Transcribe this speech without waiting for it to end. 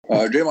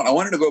Draymond, I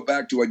wanted to go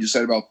back to what you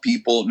said about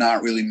people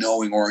not really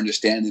knowing or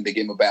understanding the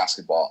game of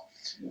basketball.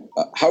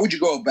 How would you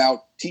go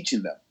about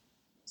teaching them?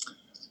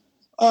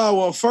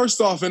 Well,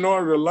 first off, in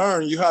order to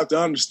learn, you have to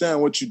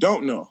understand what you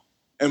don't know.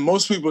 And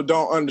most people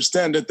don't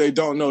understand that they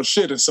don't know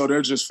shit, and so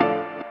they're just...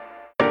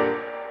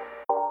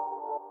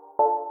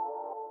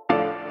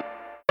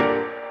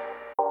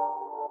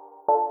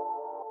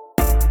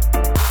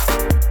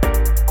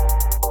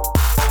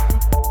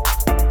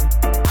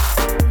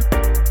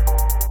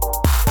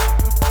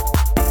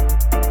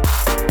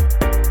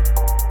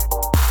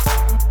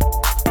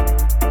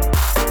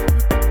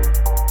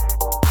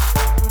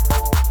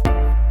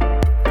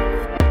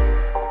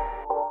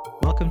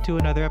 To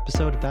another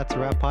episode of That's a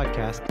Wrap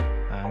podcast.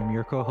 I'm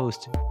your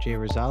co-host, Jay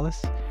Rosales.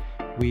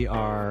 We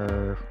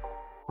are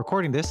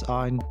recording this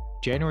on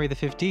January the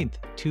 15th,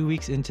 2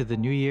 weeks into the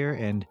new year,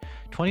 and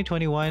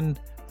 2021,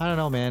 I don't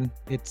know, man.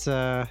 It's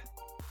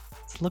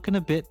looking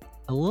a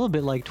little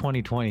bit like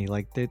 2020.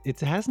 Like it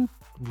hasn't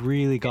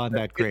really gone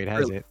that great,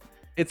 has it?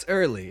 It's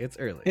early,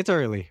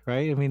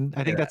 right? I mean,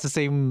 I think that's the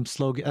same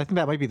slogan. I think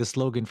that might be the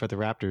slogan for the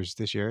Raptors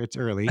this year. It's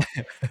early.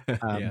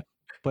 Yeah.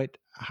 But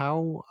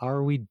how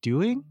are we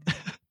doing,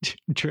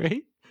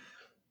 Trey?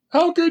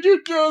 How could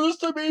you do this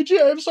to me,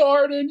 James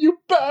Harden, you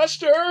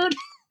bastard?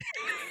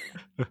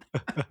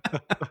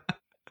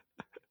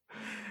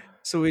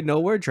 So we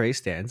know where Trey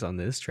stands on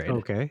this trade.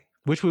 Okay,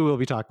 which we will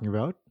be talking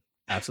about.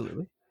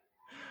 Absolutely.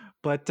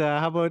 But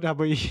how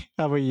about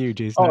you,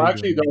 Jason? Oh,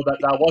 actually, no,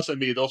 that wasn't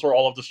me. Those were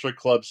all of the strip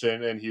clubs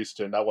in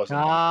Houston. That wasn't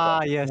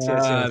me. Yes.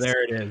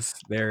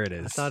 There it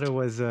is. I thought it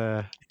was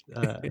a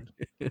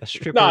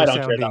stripper no, I don't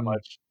care that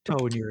much.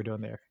 Tone you were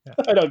doing there. Yeah.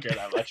 I don't care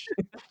that much.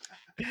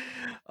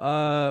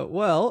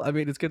 Well, I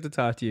mean, it's good to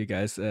talk to you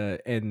guys,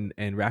 and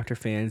Raptor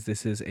fans.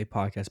 This is a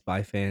podcast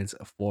by fans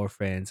for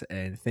fans,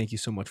 and thank you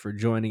so much for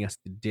joining us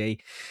today.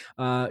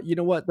 You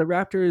know what, the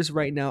Raptors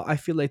right now, I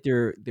feel like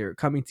they're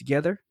coming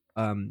together.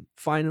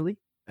 Finally,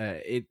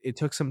 it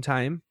took some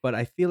time, but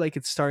I feel like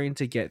it's starting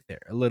to get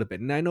there a little bit.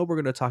 And I know we're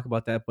going to talk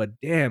about that,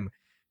 but damn,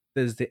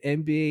 does the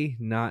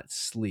NBA not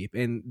sleep?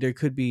 And there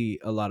could be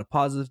a lot of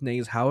positive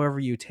negatives, however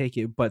you take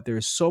it, but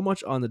there's so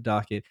much on the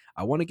docket.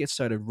 I want to get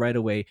started right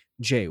away.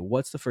 Jay,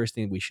 what's the first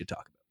thing we should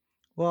talk about?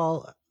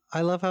 Well,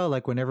 I love how,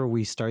 like, whenever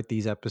we start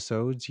these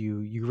episodes,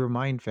 you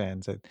remind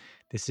fans that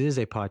this is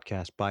a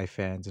podcast by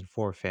fans and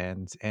for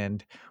fans,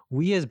 and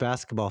we as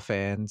basketball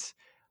fans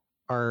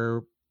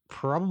are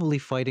probably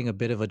fighting a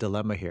bit of a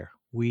dilemma here.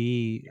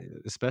 We,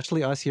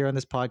 especially us here on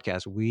this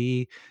podcast,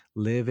 we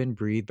live and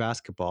breathe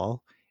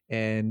basketball,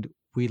 and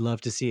we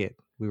love to see it.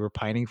 We were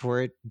pining for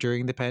it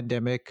during the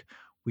pandemic.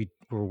 We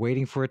were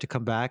waiting for it to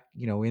come back,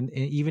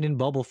 even in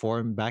bubble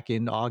form back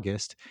in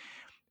August.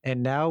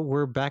 And now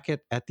we're back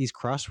at these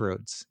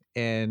crossroads.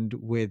 And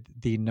with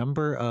the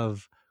number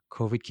of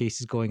COVID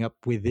cases going up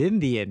within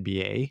the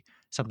NBA,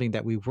 something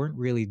that we weren't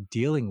really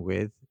dealing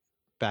with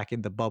back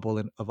in the bubble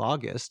of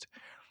August,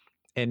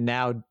 and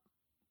now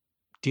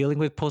dealing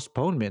with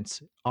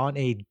postponements on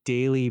a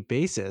daily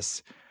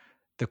basis,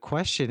 the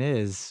question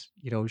is,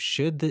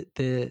 should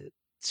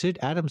should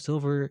Adam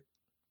Silver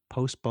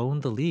postpone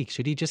the league?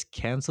 Should he just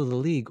cancel the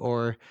league,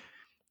 or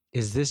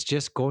is this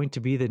just going to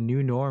be the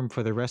new norm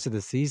for the rest of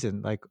the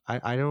season? Like,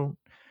 I don't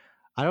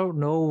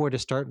know where to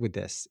start with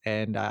this,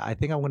 and I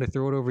think I want to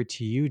throw it over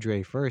to you,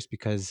 Dre, first,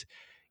 because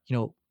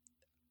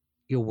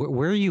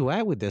where are you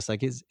at with this?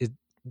 Like, is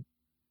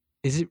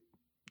it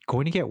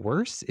going to get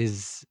worse?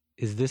 Is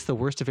this the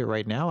worst of it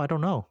right now? I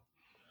don't know.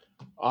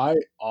 I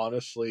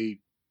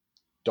honestly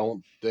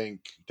don't think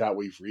that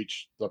we've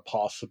reached the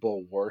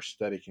possible worst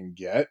that it can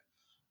get.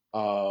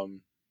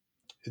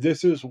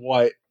 This is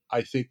what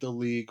I think the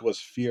league was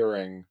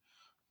fearing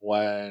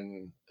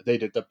when they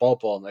did the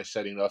bubble, and they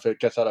said, if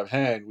it gets out of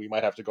hand, we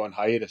might have to go on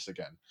hiatus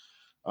again.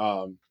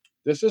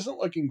 This isn't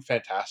looking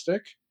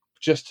fantastic.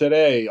 Just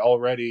today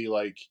already,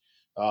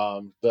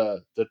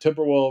 the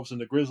Timberwolves and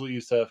the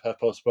Grizzlies have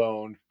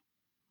postponed.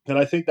 And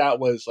I think that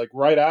was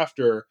right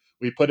after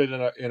we put it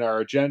in our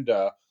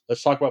agenda.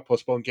 Let's talk about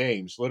postponed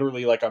games.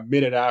 Literally a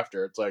minute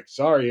after, it's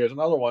sorry, here's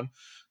another one.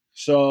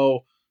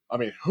 So, I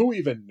mean, who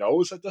even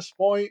knows at this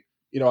point?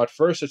 At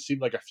first it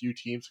seemed like a few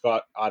teams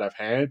got out of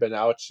hand, but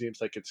now it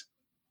seems like it's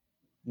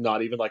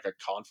not even a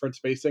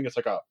conference-based thing. It's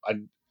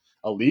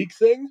a league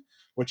thing,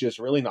 which is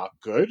really not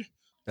good.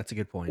 That's a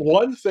good point.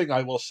 One thing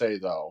I will say,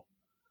 though,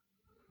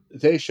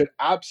 they should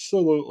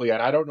absolutely,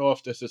 and I don't know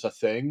if this is a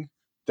thing,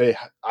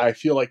 I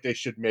feel like they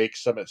should make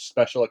some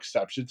special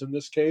exceptions in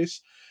this case.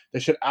 They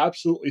should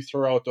absolutely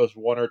throw out those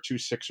 1 or 2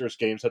 Sixers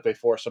games that they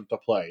force them to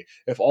play.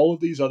 If all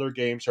of these other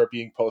games are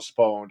being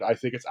postponed, I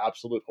think it's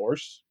absolute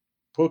horse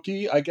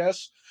pookie, I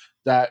guess,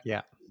 that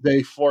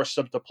they force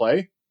them to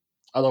play.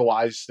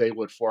 Otherwise, they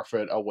would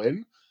forfeit a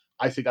win.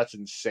 I think that's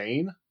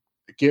insane,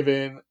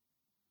 given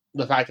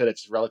the fact that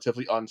it's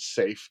relatively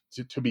unsafe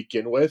to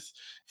begin with.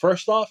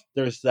 First off,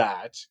 there's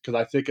that, because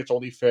I think it's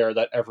only fair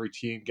that every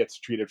team gets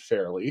treated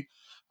fairly.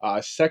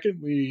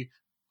 Secondly,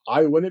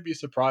 I wouldn't be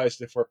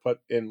surprised if we're put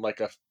in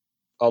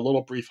a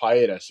little brief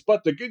hiatus.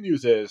 But the good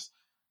news is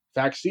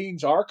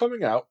vaccines are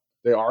coming out.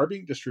 They are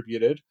being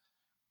distributed.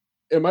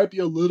 It might be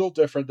a little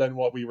different than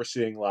what we were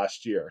seeing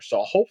last year.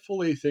 So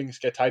hopefully things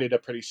get tidied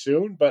up pretty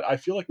soon, but I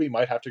feel like we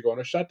might have to go on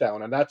a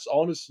shutdown. And that's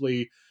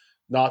honestly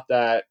not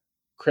that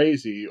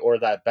crazy or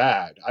that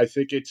bad. I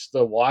think it's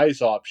the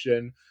wise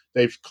option.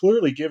 They've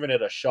clearly given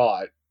it a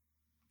shot.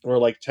 We're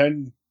like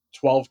 10,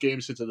 12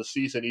 games into the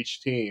season,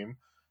 each team.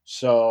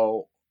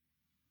 So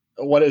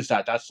what is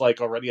that? That's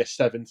like already a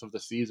seventh of the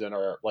season,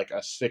 or like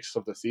a sixth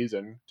of the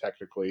season,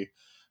 technically.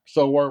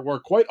 So we're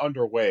quite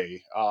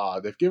underway.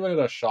 They've given it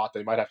a shot.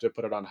 They might have to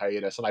put it on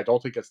hiatus, and I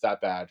don't think it's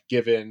that bad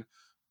given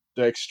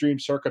the extreme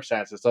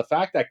circumstances. The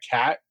fact that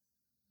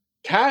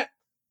Cat,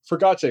 for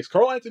God's sakes,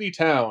 Karl Anthony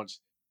Towns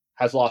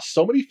has lost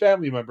so many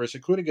family members,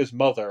 including his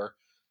mother,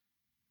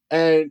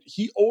 and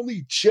he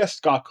only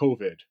just got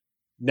COVID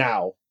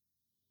now.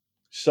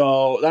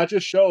 So that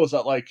just shows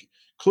that, like,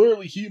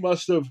 clearly he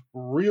must have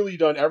really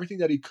done everything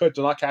that he could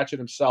to not catch it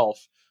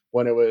himself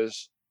when it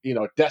was,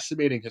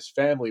 decimating his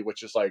family,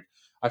 which is like,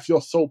 I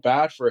feel so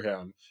bad for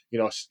him.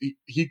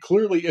 He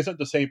clearly isn't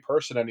the same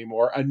person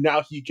anymore, and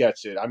now he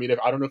gets it. I mean,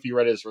 I don't know if you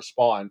read his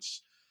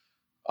response.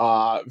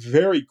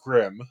 Very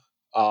grim,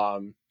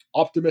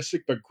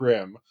 optimistic but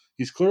grim.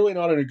 He's clearly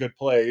not in a good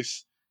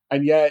place,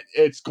 and yet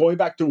it's going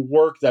back to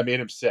work that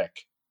made him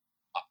sick.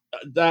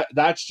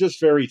 That's just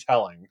very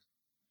telling.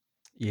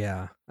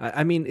 Yeah,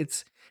 I mean,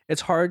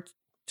 it's hard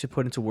to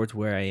put into words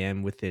where I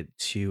am with it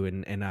too,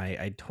 and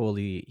I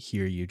totally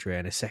hear you, Dre,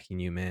 and I second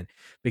you, man,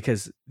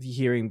 because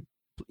hearing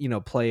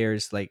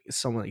players like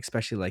someone,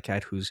 especially like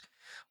Cat, who's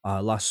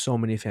lost so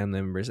many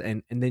family members,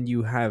 and then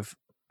you have.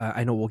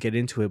 I know we'll get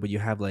into it, but you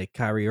have like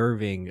Kyrie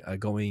Irving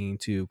going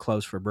to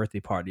clubs for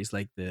birthday parties.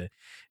 Like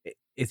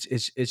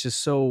it's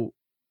just so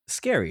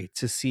scary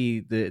to see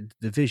the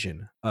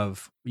division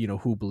of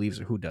who believes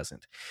or who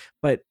doesn't.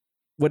 But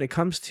when it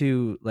comes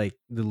to like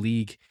the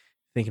league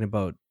thinking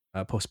about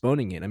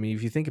postponing it, I mean,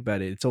 if you think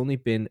about it, it's only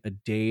been a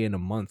day and a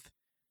month,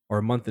 or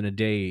a month and a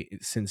day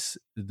since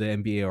the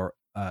NBA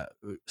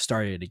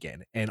started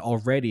again, and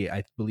already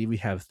I believe we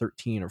have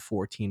 13 or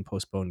 14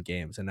 postponed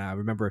games. And I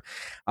remember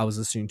I was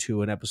listening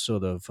to an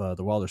episode of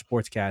the Wilder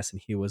Sportscast,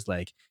 and he was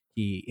like,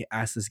 he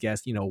asked his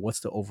guest,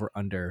 what's the over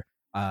under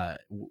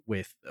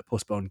with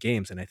postponed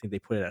games, and I think they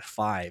put it at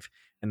 5,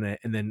 and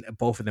then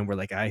both of them were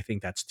like, I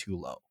think that's too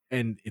low,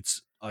 and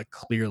it's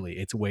clearly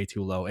it's way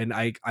too low. And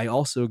I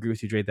also agree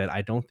with you, Dre, that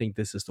I don't think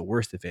this is the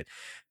worst of it.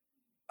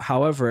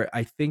 However,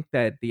 I think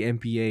that the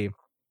NBA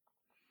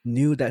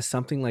knew that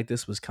something like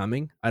this was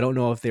coming. I don't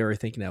know if they were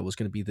thinking that it was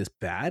going to be this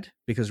bad,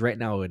 because right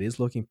now it is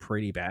looking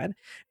pretty bad.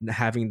 And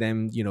having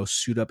them,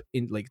 suit up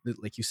in like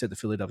you said, the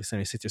Philadelphia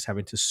 76ers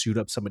having to suit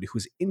up somebody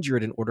who's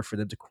injured in order for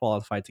them to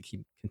qualify to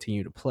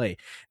continue to play.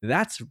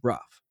 That's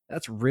rough.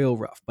 That's real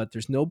rough. But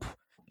there's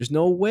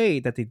no way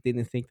that they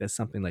didn't think that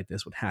something like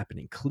this would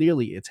happen.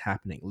 Clearly, it's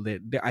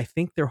happening. I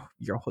think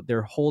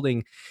they're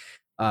holding,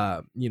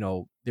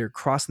 they're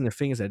crossing their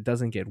fingers that it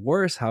doesn't get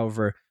worse.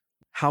 However,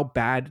 how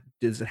bad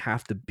does it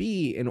have to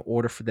be in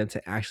order for them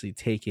to actually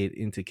take it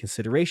into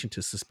consideration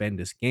to suspend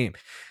this game,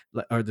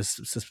 or to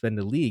suspend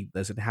the league?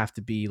 Does it have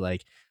to be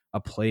like a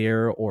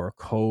player or a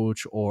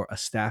coach or a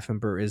staff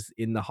member is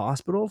in the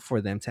hospital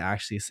for them to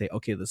actually say,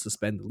 okay, let's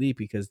suspend the league?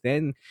 Because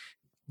then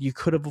you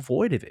could have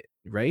avoided it,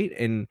 right?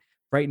 And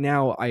right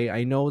now,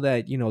 I know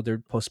that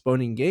they're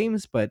postponing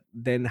games, but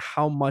then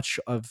how much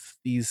of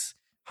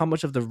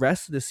the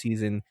rest of the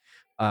season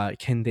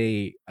can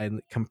they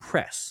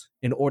compress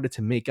in order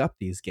to make up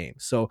these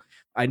games? So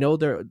I know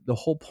the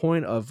whole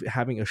point of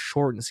having a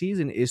shortened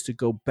season is to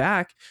go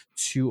back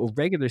to a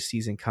regular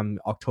season come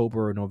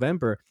October or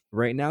November.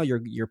 Right now,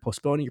 you're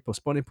postponing,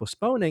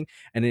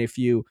 and if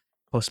you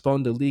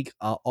postpone the league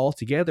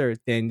altogether,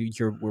 then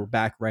we're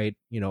back, right?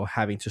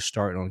 Having to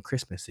start on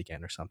Christmas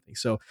again or something.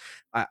 So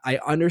I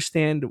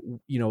understand,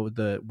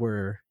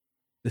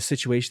 the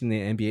situation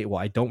in the NBA.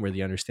 Well, I don't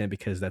really understand,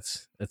 because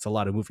that's a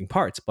lot of moving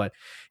parts. But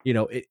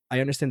I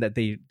understand that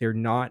they're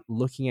not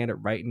looking at it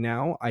right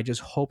now. I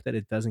just hope that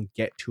it doesn't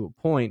get to a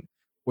point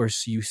where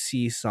you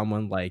see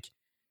someone like,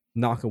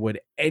 knock on wood,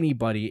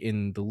 anybody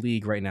in the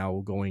league right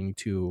now going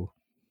to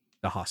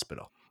the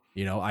hospital.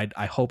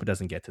 I hope it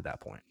doesn't get to that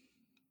point.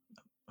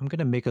 I'm going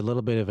to make a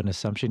little bit of an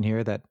assumption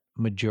here that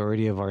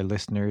majority of our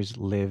listeners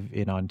live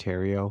in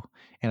Ontario.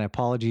 And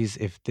apologies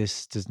if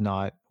this does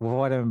not,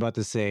 what I'm about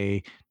to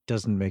say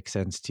doesn't make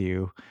sense to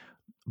you.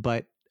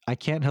 But I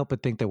can't help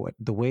but think that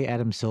the way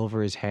Adam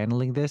Silver is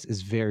handling this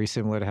is very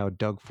similar to how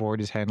Doug Ford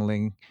is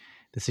handling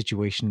the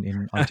situation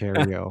in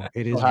Ontario.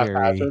 It is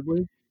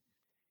Haphazardly?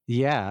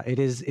 yeah, it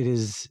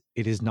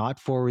is not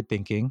forward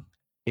thinking.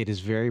 It is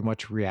very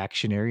much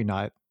reactionary,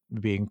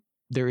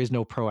 there is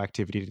no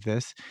proactivity to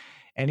this.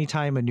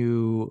 Anytime a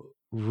new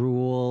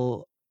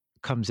rule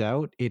comes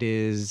out,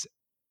 it's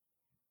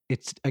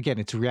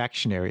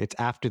reactionary. It's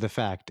after the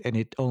fact, and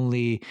it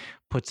only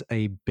puts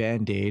a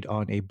band-aid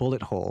on a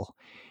bullet hole.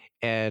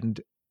 And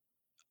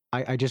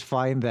I just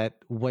find that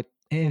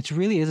and it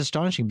really is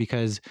astonishing,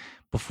 because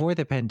before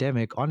the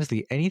pandemic,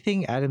 honestly,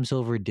 anything Adam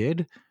Silver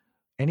did,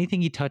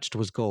 anything he touched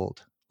was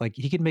gold. Like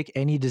he can make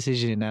any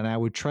decision, and I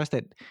would trust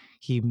that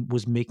he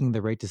was making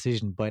the right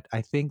decision. But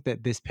I think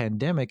that this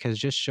pandemic has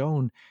just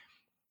shown,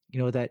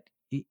 that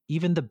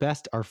even the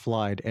best are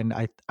flawed, and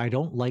I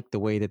don't like the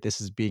way that this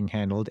is being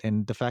handled,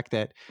 and the fact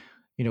that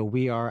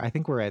I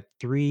think we're at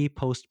 3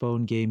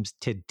 postponed games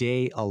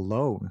today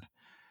alone,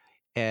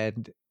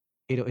 and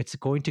it's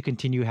going to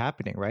continue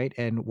happening, right?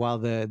 And while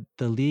the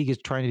league is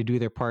trying to do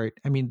their part,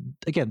 I mean,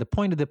 again, the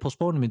point of the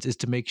postponements is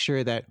to make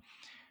sure that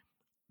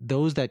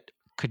those that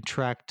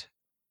contract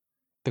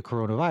the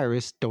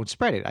coronavirus don't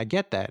spread it. I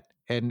get that.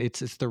 And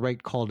it's the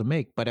right call to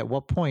make. But at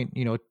what point,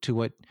 to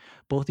what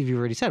both of you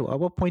already said, at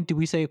what point do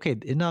we say, okay,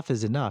 enough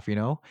is enough,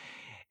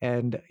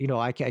 And,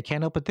 I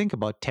can't help but think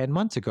about 10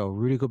 months ago,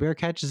 Rudy Gobert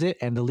catches it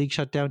and the league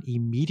shut down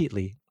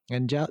immediately.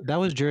 And that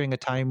was during a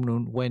time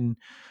when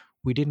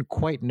we didn't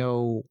quite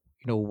know,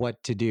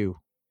 what to do.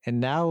 And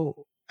now,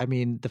 I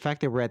mean, the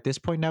fact that we're at this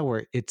point now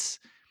where it's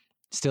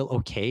still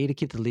okay to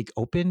keep the league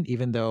open,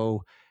 even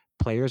though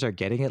players are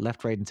getting it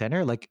left, right, and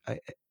center. Like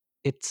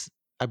it's,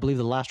 I believe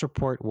the last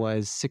report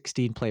was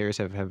 16 players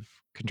have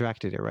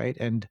contracted it, right?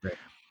 And Right.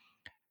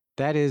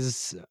 that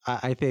is,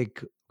 I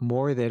think,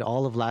 more than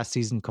all of last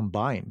season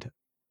combined.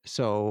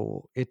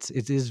 So it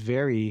is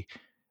very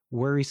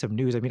worrisome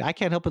news. I mean, I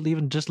can't help but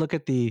even just look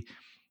at the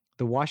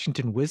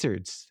Washington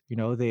Wizards.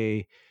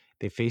 They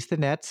face the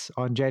Nets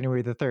on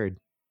January the 3rd.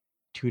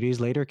 2 days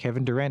later,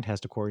 Kevin Durant has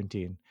to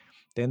quarantine.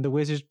 Then the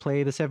Wizards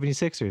play the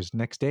 76ers.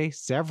 Next day,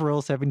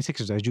 several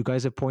 76ers, as you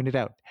guys have pointed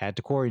out, had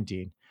to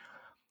quarantine.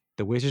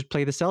 The Wizards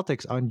play the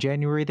Celtics on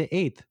January the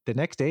 8th. The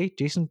next day,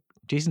 Jason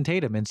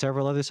Tatum and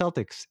several other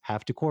Celtics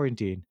have to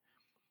quarantine.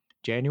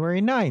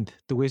 January 9th,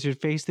 the Wizards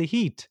face the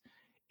Heat.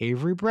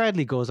 Avery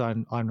Bradley goes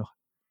on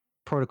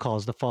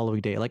protocols the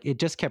following day. Like it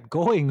just kept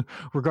going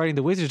regarding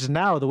the Wizards.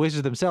 Now the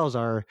Wizards themselves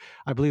are,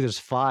 I believe there's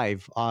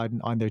 5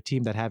 on their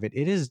team that have it.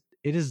 It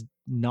is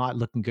not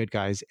looking good,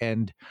 guys.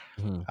 And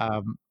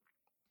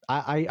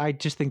I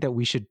just think that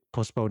we should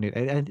postpone it.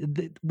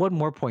 And one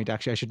more point,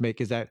 actually, I should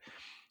make is that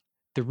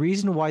the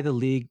reason why the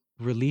league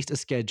released a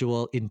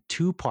schedule in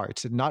 2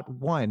 parts and not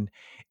one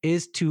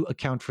is to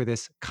account for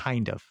this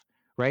kind of,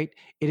 right?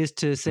 It is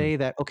to say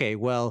that, okay,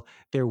 well,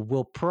 there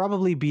will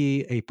probably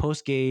be a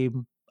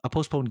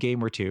postponed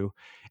game or 2,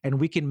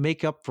 and we can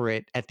make up for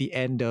it at the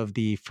end of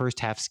the first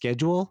half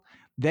schedule.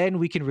 Then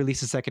we can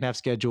release a second half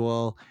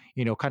schedule,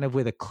 kind of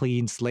with a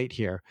clean slate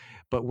here.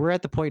 But we're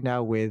at the point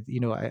now with,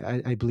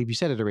 I believe you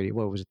said it already.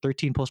 What was it?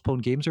 13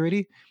 postponed games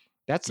already?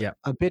 That's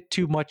a bit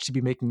too much to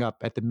be making up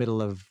at the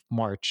middle of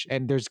March.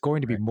 And there's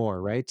going to be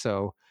more, right?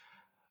 So,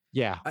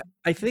 yeah.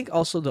 I think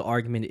also the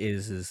argument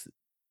is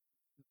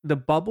the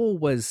bubble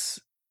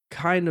was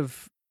kind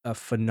of a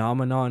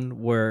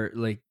phenomenon where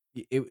like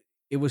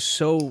it was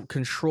so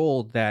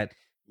controlled that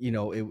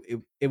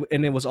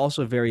and it was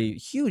also a very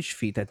huge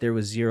feat that there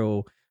was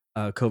 0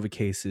 COVID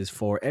cases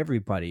for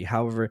everybody.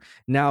 However,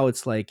 now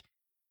it's like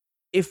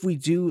if we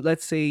do,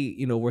 let's say,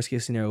 worst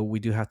case scenario, we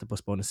do have to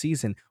postpone a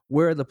season,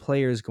 where are the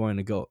players going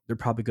to go? They're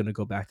probably going to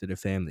go back to their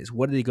families.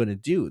 What are they going to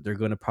do? They're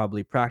going to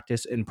probably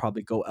practice and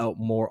probably go out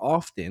more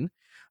often,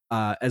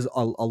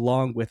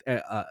 along with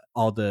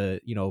all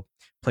the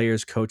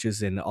players,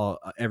 coaches, and all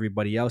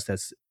everybody else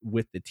that's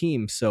with the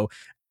team. So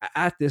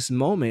at this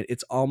moment,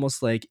 it's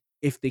almost like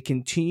if they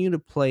continue to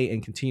play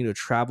and continue to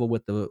travel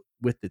with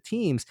the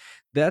teams,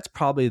 that's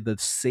probably the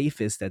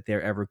safest that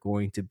they're ever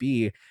going to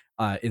be,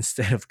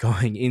 instead of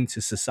going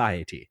into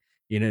society.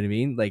 You know what I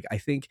mean? Like, I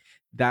think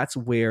that's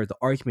where the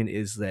argument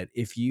is that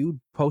if you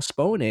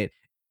postpone it,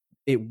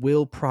 it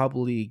will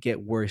probably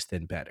get worse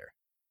than better.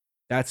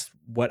 That's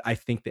what I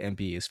think the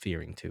NBA is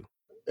fearing too.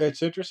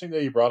 It's interesting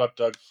that you brought up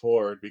Doug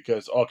Ford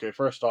because, okay,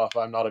 first off,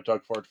 I'm not a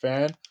Doug Ford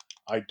fan.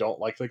 I don't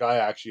like the guy.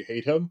 I actually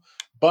hate him.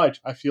 But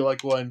I feel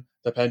like when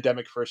the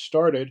pandemic first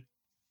started,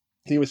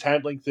 he was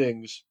handling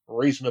things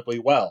reasonably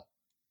well.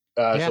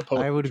 I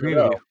would agree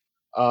with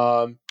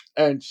you.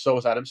 And so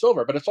is Adam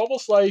Silver. But it's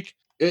almost like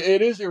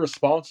it is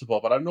irresponsible,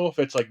 but I don't know if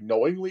it's like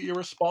knowingly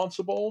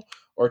irresponsible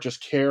or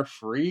just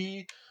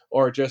carefree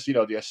or just,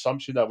 the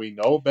assumption that we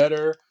know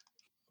better.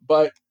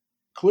 But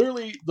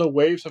clearly the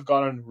waves have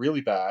gotten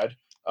really bad.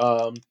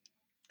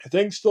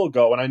 Things still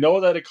go. And I know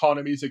that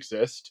economies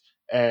exist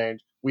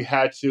and we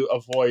had to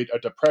avoid a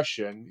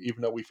depression,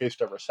 even though we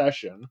faced a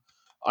recession.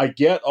 I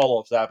get all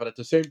of that. But at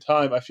the same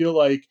time, I feel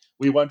like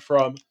we went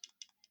from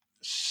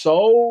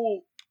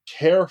so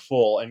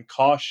careful and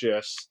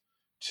cautious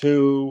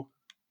to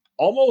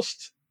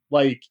almost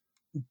like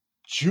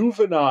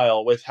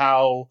juvenile with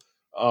how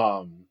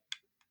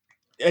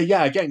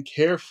again,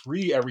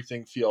 carefree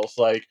everything feels.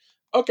 Like,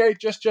 okay,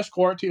 just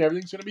quarantine,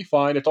 everything's gonna be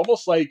fine. It's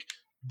almost like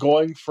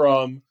going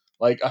from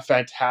like a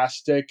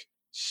fantastic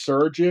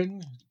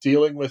surgeon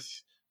dealing with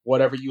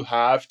whatever you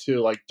have to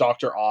like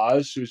Dr.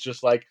 Oz, who's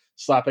just like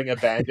slapping a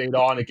band-aid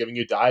on and giving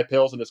you diet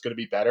pills and it's gonna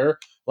be better.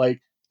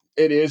 Like,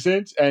 it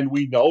isn't, and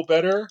we know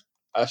better,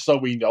 so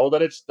we know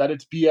that it's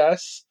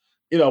BS.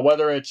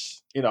 Whether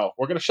it's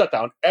we're going to shut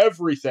down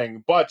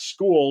everything but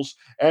schools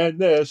and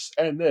this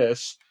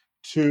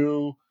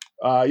to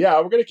we're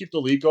going to keep the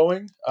league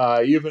going,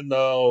 even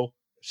though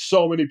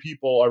so many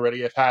people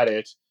already have had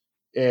it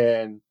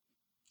in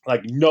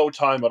like no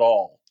time at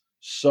all.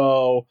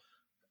 So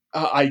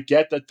I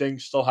get that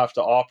things still have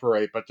to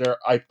operate, but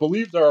I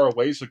believe there are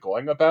ways of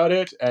going about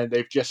it, and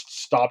they've just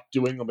stopped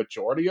doing a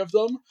majority of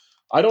them.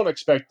 I don't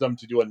expect them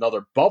to do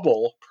another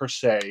bubble per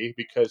se,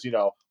 because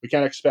we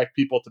can't expect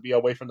people to be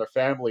away from their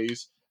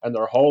families and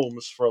their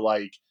homes for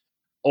like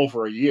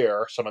over a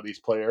year. Some of these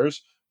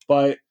players,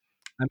 but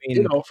I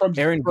mean, from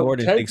Aaron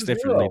Gordon 10 thinks to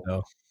differently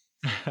 0.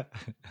 though.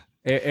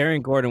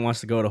 Aaron Gordon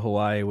wants to go to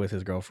Hawaii with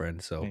his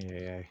girlfriend, so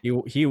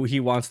he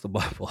wants the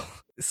bubble.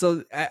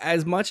 So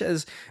as much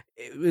as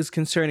it was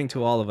concerning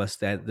to all of us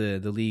that the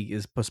league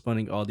is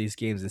postponing all these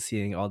games and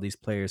seeing all these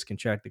players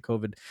contract the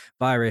COVID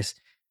virus,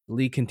 the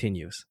league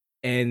continues,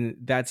 and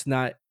that's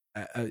not,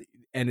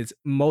 and it's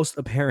most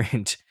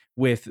apparent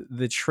with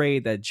the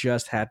trade that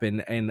just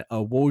happened, and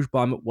a Woj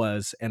bomb it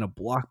was, and a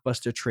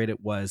blockbuster trade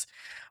it was.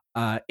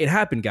 It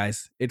happened,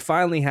 guys. It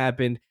finally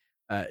happened.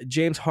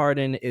 James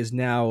Harden is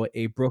now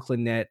a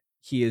Brooklyn Net.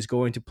 He is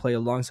going to play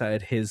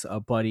alongside his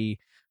buddy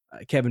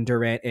Kevin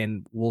Durant,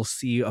 and we'll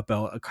see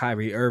about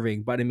Kyrie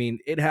Irving. But I mean,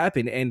 it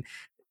happened, and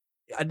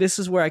this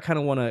is where I kind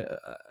of want to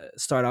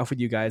start off with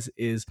you guys.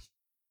 Is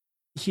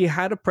he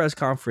had a press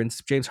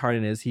conference? James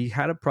Harden he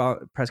had a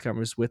press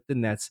conference with the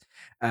Nets,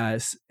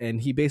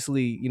 and he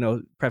basically,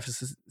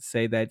 prefaces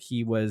say that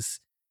he was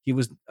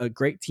a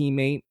great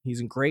teammate. He's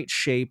in great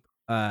shape.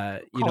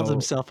 Calls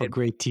himself a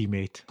great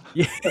teammate.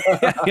 Yeah,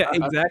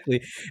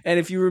 exactly. And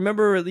if you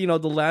remember, the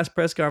last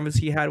press conference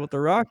he had with the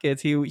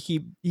Rockets,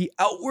 he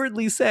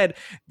outwardly said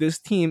this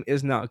team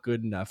is not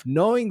good enough,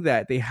 knowing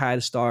that they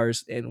had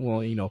stars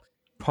and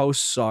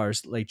post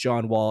stars like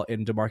John Wall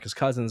and DeMarcus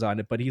Cousins on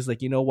it. But he's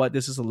like, you know what?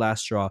 This is the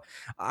last straw.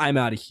 I'm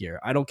out of here.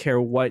 I don't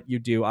care what you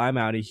do. I'm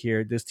out of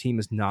here. This team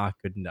is not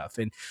good enough.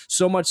 And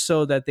so much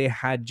so that they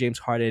had James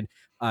Harden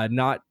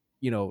not,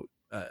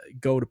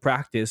 go to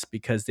practice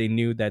because they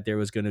knew that there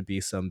was going to be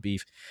some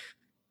beef.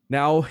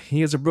 Now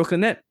he is a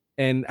Brooklyn Net.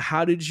 And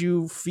how did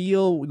you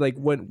feel like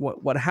when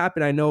what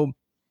happened? I know,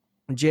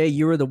 Jay,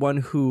 you were the one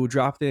who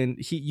dropped in.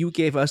 You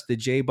gave us the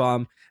J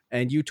bomb,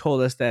 and you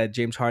told us that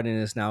James Harden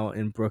is now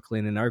in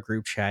Brooklyn in our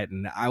group chat.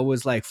 And I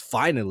was like,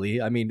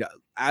 finally. I mean,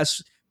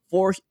 as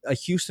for a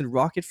Houston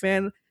Rocket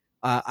fan,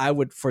 I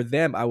would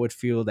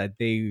feel that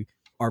they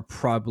are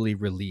probably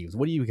relieved.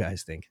 What do you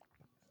guys think?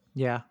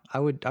 Yeah, I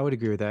would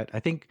agree with that. I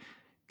think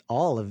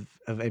all of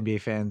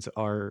NBA fans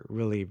are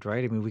relieved,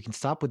 right? I mean, we can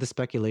stop with the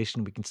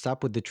speculation, we can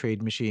stop with the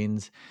trade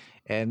machines,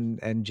 and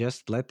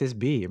just let this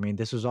be. I mean,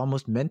 this was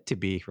almost meant to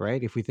be,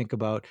 right? If we think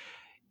about,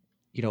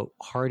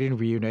 Harden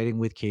reuniting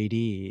with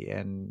KD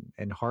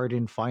and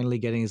Harden finally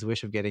getting his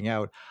wish of getting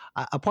out.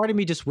 A part of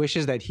me just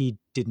wishes that he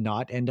did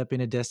not end up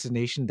in a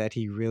destination that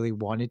he really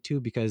wanted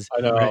to, because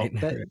I know. Right.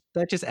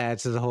 that just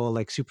adds to the whole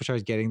like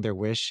superstars getting their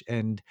wish.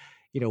 And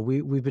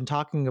we've been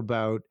talking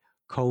about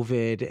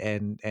COVID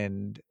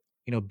and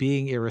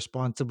being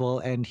irresponsible,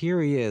 and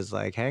here he is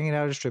like hanging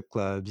out at strip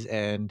clubs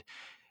and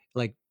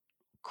like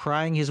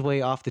crying his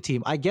way off the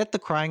team. I get the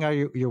crying out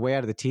your way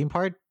out of the team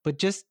part, but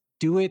just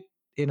do it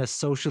in a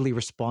socially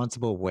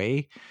responsible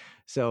way.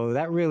 So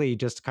that really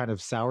just kind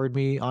of soured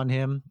me on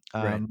him.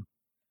 Right.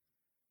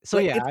 So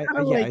But yeah, it's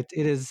kinda like-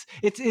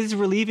 it's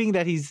relieving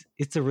that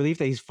it's a relief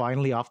that he's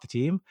finally off the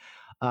team.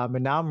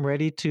 And now I'm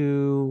ready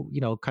to,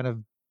 kind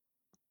of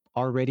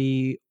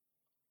already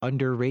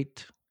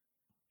underrate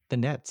the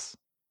Nets.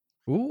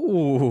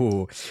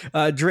 Ooh,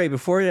 Dre.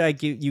 Before I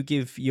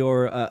give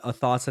your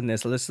thoughts on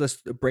this, let's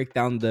break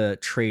down the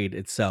trade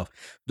itself.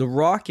 The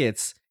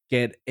Rockets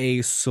get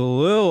a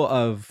slew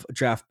of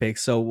draft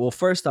picks. So, well,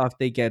 first off,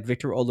 they get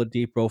Victor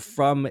Oladipo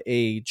from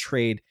a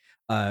trade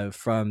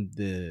from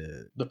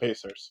the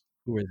Pacers.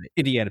 Who were they?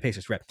 Indiana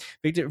Pacers, right?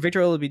 Victor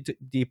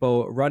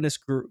Oladipo, Runis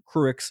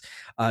Krux,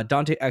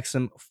 Dante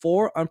Exum,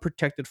 4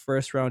 unprotected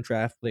first round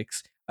draft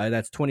picks.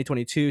 That's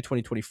 2022,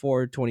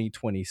 2024,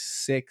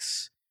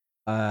 2026.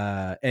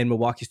 And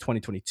Milwaukee's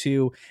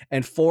 2022,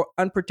 and 4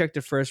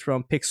 unprotected first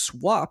round pick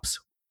swaps,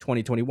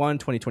 2021,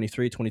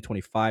 2023,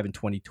 2025, and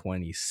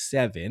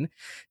 2027.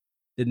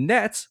 The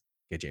Nets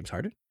get James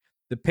Harden.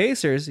 The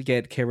Pacers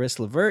get Caris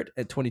LeVert,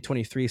 a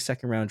 2023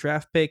 second round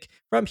draft pick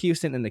from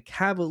Houston, and the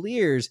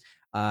Cavaliers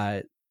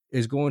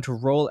is going to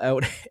roll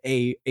out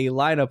a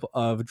lineup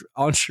of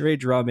Andre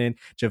Drummond,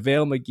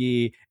 JaVale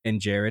McGee,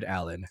 and Jared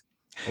Allen,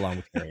 along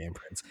with Taurean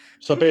Prince.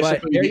 So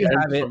basically, there the you end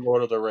have it. from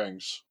Lord of the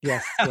Rings.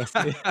 Yes.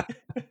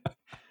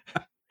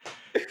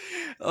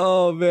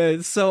 Oh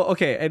man. So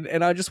okay,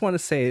 and I just want to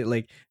say,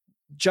 like,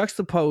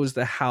 juxtapose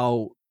the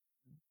how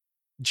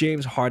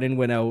James Harden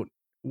went out,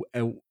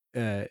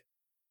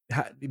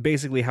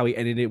 basically how he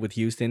ended it with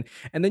Houston,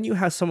 and then you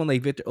have someone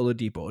like Victor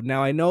Oladipo.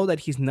 Now I know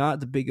that he's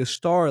not the biggest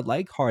star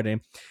like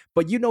Harden,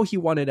 but he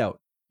wanted out.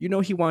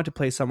 He wanted to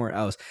play somewhere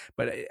else.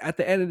 But at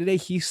the end of the day,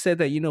 he said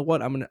that, you know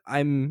what,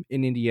 I'm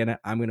in Indiana.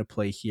 I'm gonna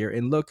play here.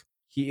 And look,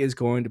 he is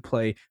going to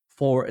play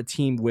for a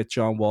team with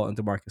John Wall and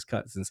DeMarcus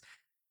Cousins.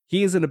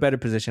 He is in a better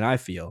position, I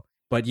feel.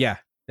 But yeah,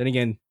 then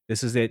again,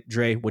 this is it.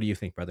 Dre, what do you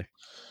think, brother?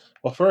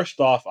 Well, first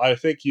off, I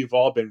think you've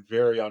all been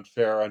very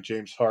unfair on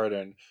James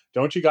Harden.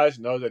 Don't you guys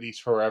know that he's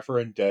forever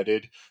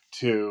indebted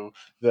to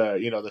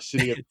the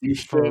city of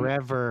Houston,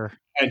 Forever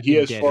and he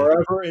is indebted.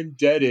 forever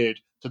indebted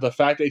to the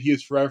fact that he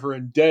is forever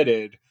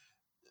indebted.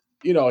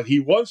 He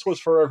once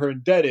was forever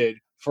indebted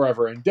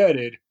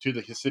to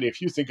the city of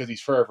Houston because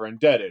he's forever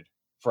indebted.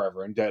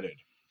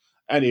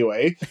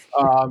 Anyway,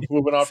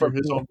 moving on from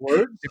his own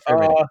words.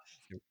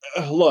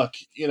 Look,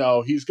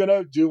 he's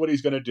gonna do what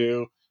he's gonna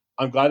do.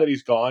 I'm glad that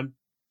he's gone.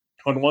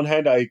 On one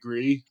hand, I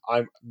agree.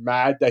 I'm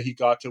mad that he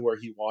got to where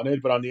he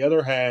wanted, but on the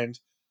other hand,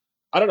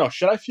 I don't know.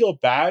 Should I feel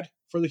bad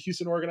for the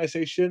Houston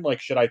organization? Like,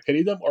 should I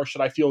pity them, or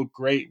should I feel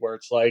great where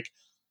it's like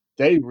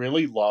they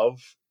really love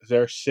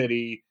their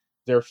city,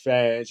 their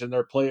fans, and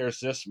their players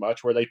this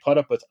much, where they put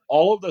up with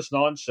all of this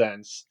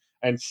nonsense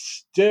and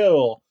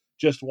still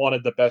just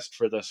wanted the best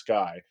for this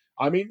guy?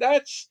 I mean,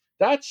 that's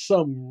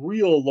some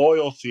real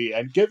loyalty.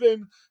 And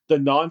given the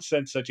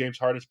nonsense that James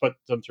Harden's put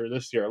them through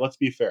this year, let's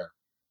be fair.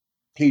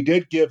 He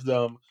did give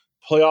them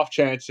playoff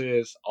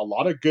chances, a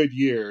lot of good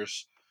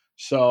years.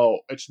 So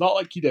it's not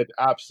like he did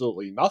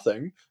absolutely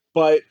nothing,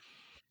 but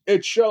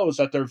it shows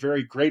that they're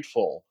very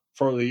grateful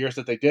for the years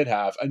that they did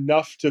have,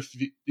 enough to,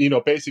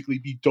 basically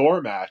be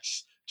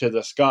doormats to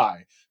this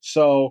guy.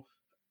 So,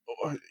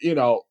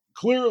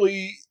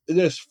 clearly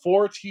this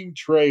 4-team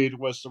trade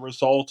was the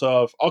result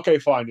of, okay,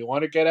 fine, you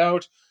want to get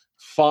out?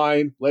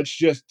 Fine, let's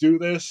just do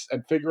this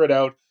and figure it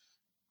out.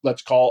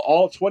 Let's call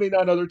all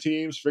 29 other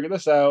teams, figure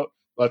this out.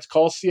 Let's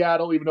call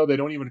Seattle, even though they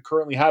don't even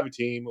currently have a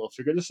team. We'll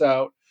figure this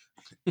out.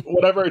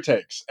 Whatever it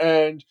takes.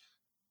 And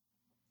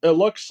it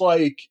looks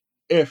like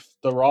if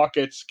the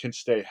Rockets can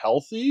stay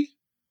healthy,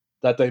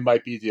 that they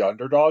might be the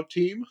underdog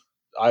team.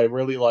 I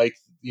really like,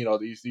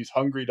 these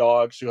hungry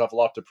dogs who have a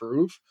lot to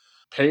prove.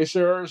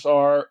 Pacers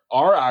are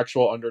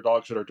actual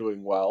underdogs that are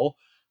doing well.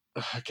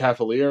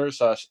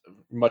 Cavaliers,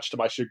 much to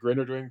my chagrin,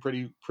 are doing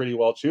pretty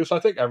well too. So I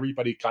think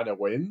everybody kind of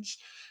wins.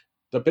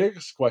 The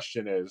biggest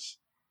question is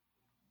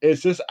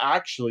this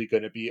actually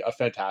going to be a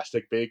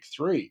fantastic big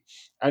three?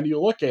 And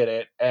you look at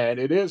it, and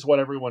it is what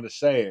everyone is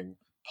saying,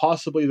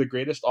 possibly the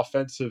greatest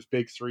offensive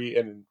big three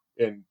in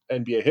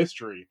NBA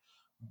history.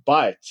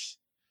 But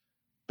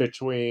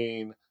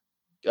between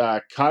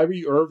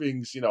Kyrie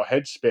Irving's,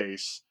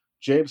 headspace,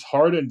 James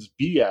Harden's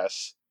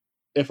BS,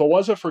 if it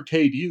wasn't for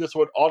KD, this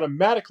would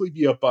automatically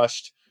be a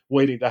bust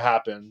waiting to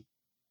happen.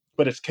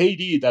 But it's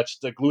KD that's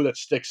the glue that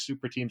sticks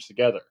super teams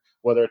together,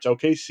 whether it's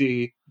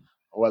OKC,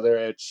 whether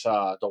it's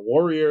the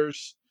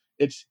Warriors.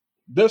 It's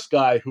this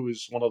guy who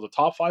is one of the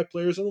top 5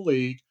 players in the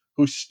league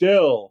who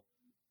still,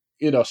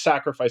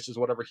 sacrifices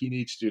whatever he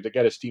needs to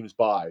get his teams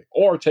by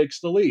or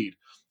takes the lead.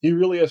 He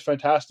really is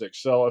fantastic.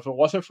 So if it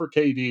wasn't for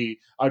KD,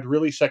 I'd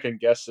really second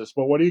guess this.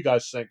 But what do you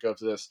guys think of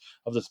this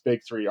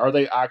big three? Are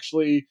they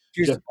actually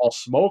just all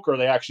smoke, or are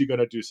they actually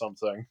going to do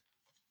something?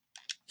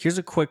 Here's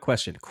a quick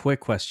question.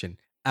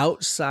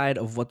 Outside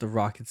of what the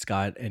Rockets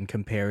got and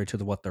compared to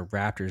what the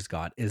Raptors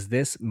got, is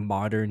this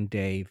modern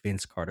day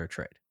Vince Carter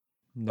trade?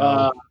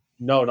 No,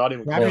 no, not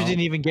even. Raptors didn't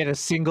even get a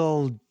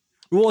single.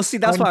 Well, see,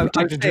 that's why I'm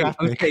saying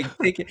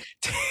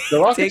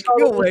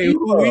taking away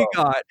who we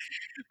got.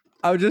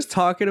 I'm just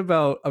talking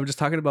about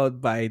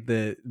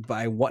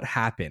by what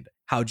happened,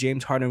 how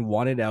James Harden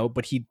wanted out,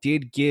 but he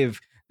did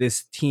give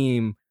this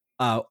team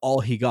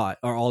all he got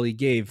or all he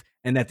gave,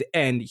 and at the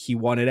end he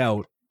wanted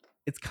out.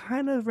 It's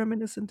kind of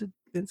reminiscent to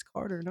Vince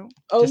Carter, no?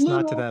 Just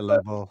not to that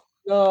level.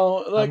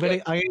 No, I'm gonna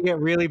get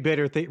really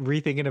bitter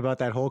rethinking about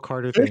that whole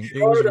Carter thing.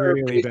 It was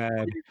really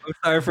bad. I'm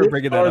sorry for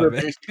bringing that up.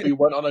 Basically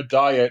went on a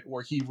diet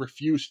where he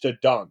refused to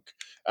dunk,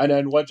 and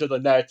then went to the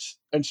Nets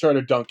and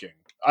started dunking.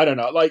 I don't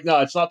know. No,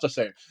 it's not the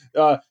same.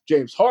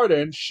 James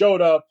Harden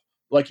showed up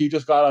like he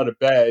just got out of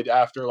bed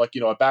after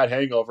a bad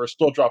hangover,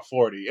 still dropped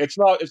 40. It's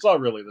not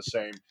really the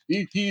same.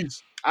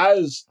 He's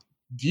as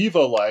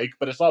diva-like,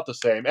 but it's not the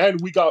same. And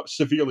we got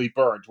severely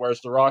burned, whereas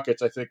the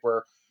Rockets, I think,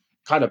 were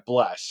kind of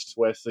blessed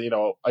with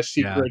a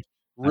secret,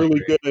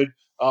 really good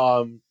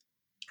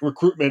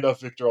recruitment of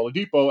Victor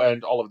Oladipo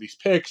and all of these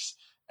picks.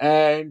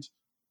 And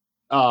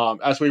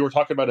as we were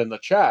talking about in the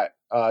chat,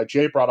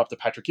 Jay brought up the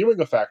Patrick Ewing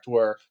effect,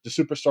 where the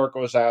superstar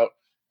goes out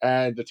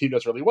and the team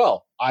does really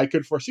well. I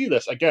could foresee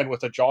this again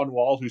with a John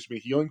Wall who's been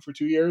healing for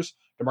 2 years,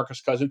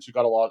 DeMarcus Cousins who's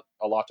got a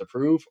lot to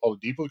prove,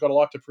 Oladipo's got a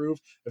lot to prove.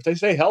 If they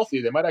stay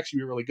healthy, they might actually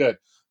be really good.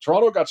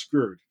 Toronto got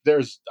screwed.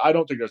 I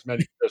don't think there's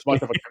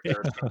much of a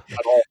comparison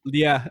at all.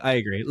 Yeah, I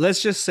agree.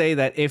 Let's just say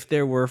that if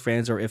there were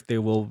fans, or if they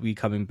will be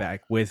coming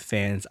back with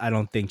fans, I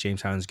don't think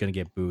James Harden's going to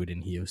get booed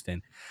in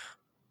Houston.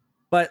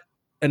 But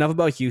enough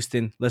about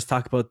Houston. Let's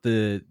talk about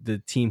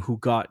the team who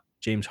got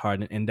James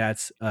Harden, and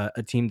that's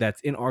a team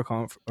that's in our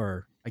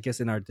or I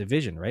guess in our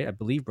division, right? I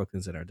believe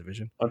Brooklyn's in our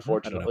division.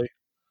 Unfortunately.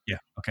 Yeah.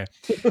 Okay.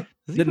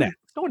 The Nets.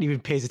 No one even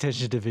pays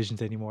attention to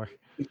divisions anymore.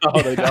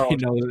 No, they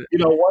don't.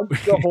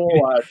 Once the whole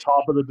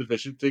top of the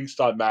division thing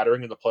stopped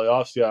mattering in the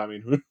playoffs, yeah, I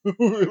mean, who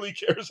really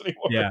cares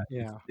anymore?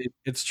 Yeah.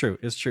 It's true.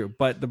 It's true.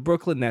 But the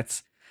Brooklyn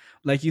Nets,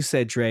 like you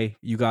said, Dre,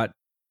 you got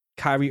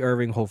Kyrie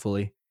Irving,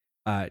 hopefully,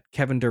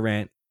 Kevin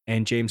Durant,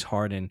 and James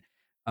Harden.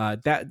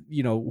 that,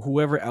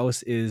 whoever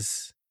else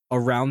is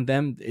around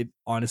them, it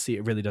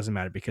really doesn't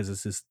matter, because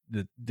it's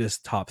this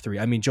top three.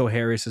 I mean, Joe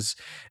Harris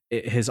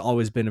has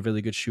always been a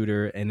really good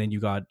shooter, and then you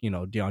got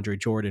DeAndre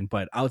Jordan.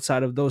 But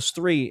outside of those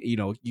three,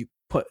 you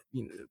put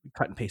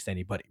cut and paste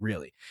anybody,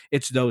 really.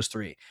 It's those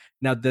three.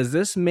 Now, does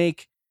this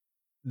make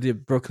the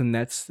Brooklyn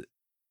Nets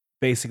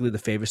basically the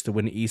favorites to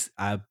win the East?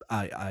 I'll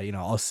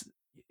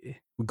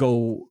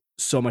go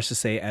so much to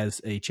say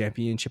as a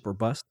championship or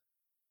bust.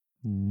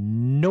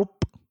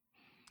 Nope.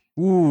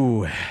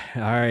 Ooh,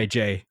 all right,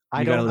 Jay.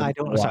 I don't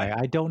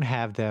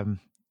have them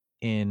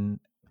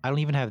I don't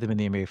even have them in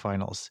the NBA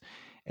Finals,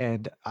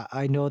 and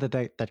I know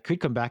that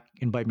could come back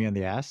and bite me on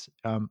the ass.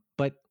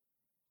 But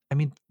I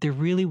mean, there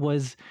really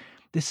was.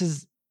 This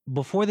is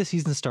before the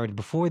season started,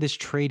 before this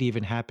trade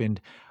even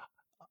happened.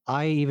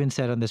 I even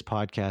said on this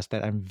podcast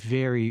that I'm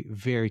very,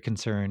 very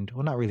concerned.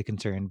 Well, not really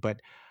concerned, but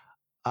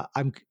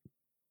I'm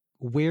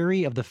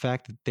wary of the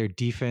fact that their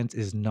defense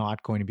is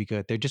not going to be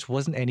good. There just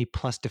wasn't any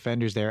plus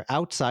defenders there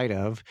outside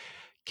of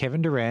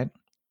Kevin Durant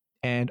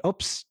and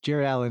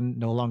Jared Allen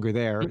no longer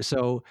there.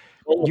 So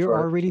you're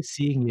already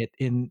seeing it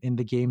in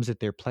the games that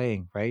they're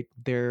playing, right?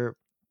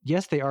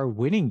 They are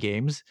winning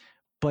games,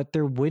 but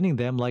they're winning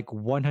them like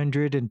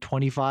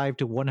 125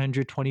 to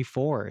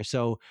 124.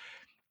 So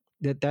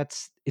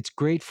it's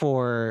great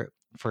for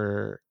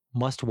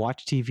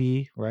must-watch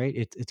TV, right?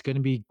 It's going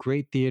to be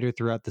great theater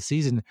throughout the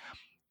season.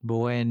 But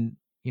when,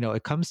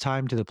 it comes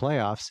time to the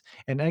playoffs,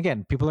 and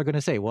again, people are going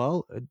to say,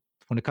 well,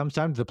 when it comes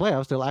time to the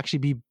playoffs, they'll actually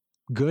be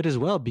good as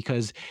well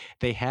because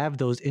they have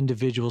those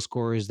individual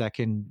scorers that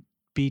can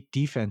beat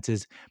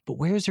defenses. But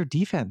where's their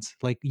defense?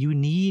 Like, you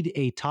need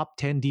a top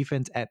 10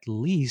 defense at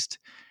least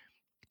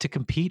to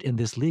compete in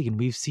this league. And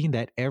we've seen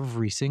that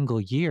every single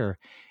year.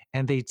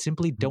 And they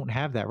simply don't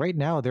have that. Right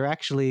now, they're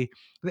actually,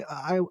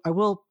 I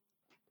will,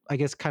 I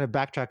guess, kind of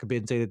backtrack a bit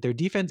and say that their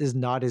defense is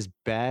not as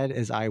bad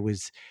as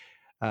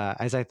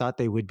as I thought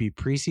they would be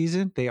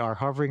preseason. They are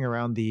hovering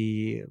around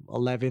the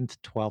 11th,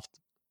 12th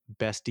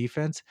best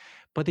defense,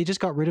 but they just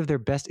got rid of their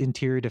best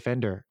interior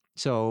defender.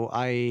 So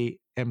I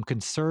am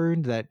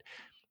concerned that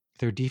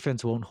their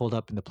defense won't hold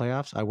up in the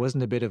playoffs. I was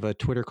in a bit of a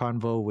Twitter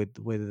convo with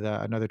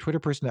another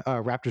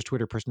Raptors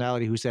Twitter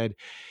personality who said,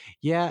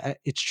 yeah,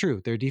 it's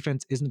true. Their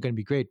defense isn't going to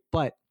be great,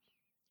 but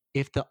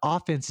if the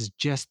offense is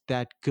just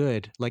that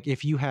good, like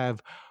if you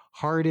have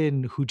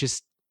Harden who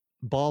just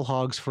ball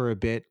hogs for a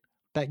bit,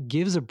 that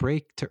gives a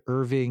break to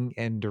Irving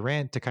and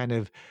Durant to kind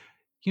of,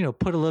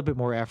 put a little bit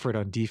more effort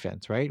on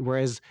defense, right?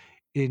 Whereas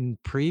in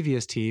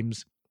previous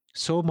teams,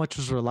 so much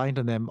was reliant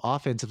on them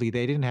offensively,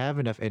 they didn't have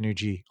enough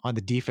energy on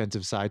the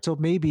defensive side. So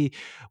maybe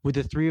with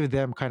the three of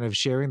them kind of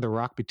sharing the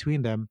rock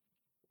between them,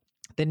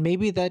 then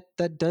maybe that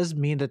does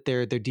mean that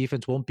their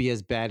defense won't be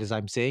as bad as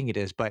I'm saying it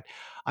is. But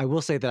I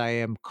will say that I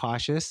am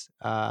cautious.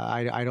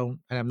 I'm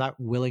not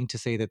willing to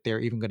say that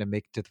they're even going to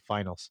make it to the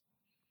finals.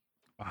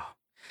 Wow.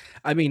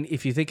 I mean,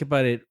 if you think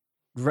about it,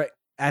 right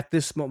at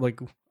this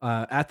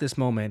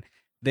moment,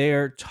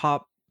 their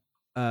top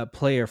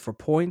player for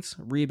points,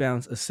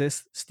 rebounds,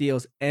 assists,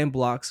 steals, and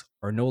blocks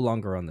are no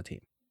longer on the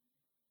team.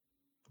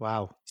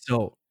 Wow.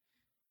 So,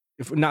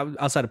 if not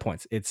outside of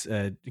points, it's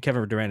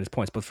Kevin Durant is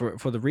points, but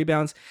for the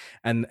rebounds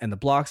and the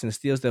blocks and the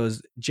steals, there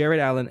was Jared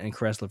Allen and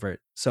Caris LeVert.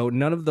 So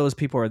none of those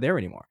people are there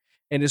anymore.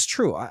 And it's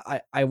true.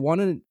 I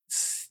want to.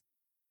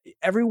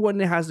 Everyone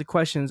has the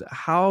questions.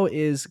 How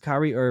is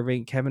Kyrie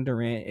Irving, Kevin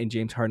Durant, and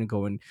James Harden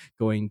going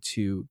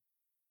to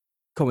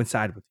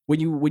coincide with when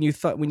you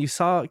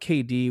saw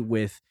KD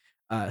with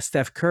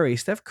Steph Curry?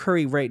 Steph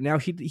Curry right now,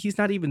 he's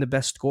not even the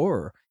best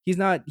scorer.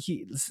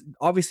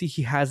 Obviously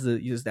he has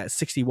that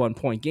 61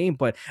 point game,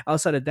 but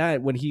outside of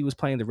that, when he was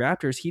playing the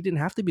Raptors, he didn't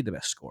have to be the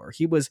best scorer.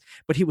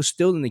 But he was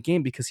still in the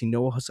game because he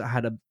knows how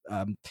to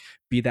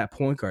be that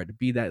point guard, to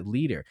be that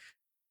leader.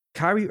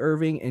 Kyrie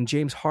Irving and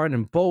James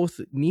Harden both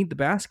need the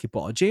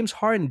basketball. James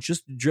Harden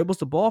just dribbles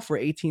the ball for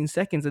 18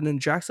 seconds and then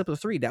jacks up a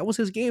three. That was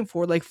his game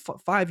for like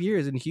 5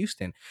 years in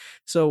Houston.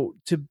 So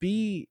to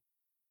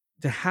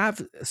have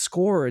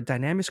a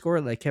dynamic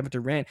scorer like Kevin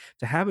Durant,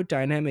 to have a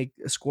dynamic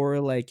scorer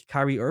like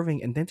Kyrie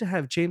Irving, and then to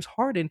have James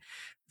Harden,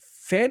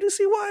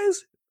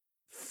 fantasy-wise,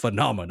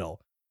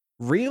 phenomenal.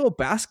 Real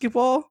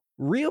basketball,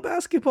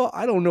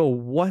 I don't know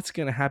what's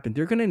going to happen.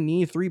 They're going to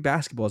need 3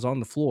 basketballs on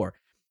the floor.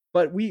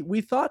 But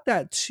we thought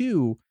that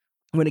too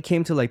when it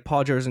came to like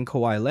Paul George and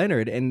Kawhi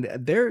Leonard, and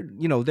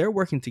they're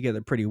working together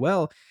pretty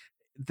well.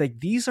 Like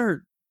these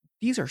are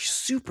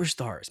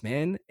superstars,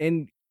 man.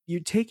 And you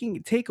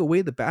take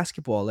away the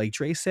basketball, like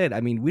Dre said.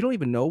 I mean, we don't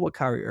even know what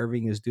Kyrie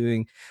Irving is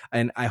doing,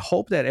 and I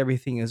hope that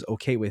everything is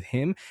okay with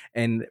him.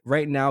 And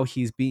right now,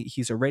 he's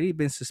already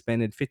been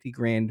suspended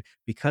 $50,000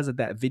 because of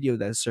that video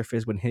that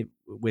surfaced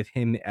with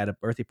him at a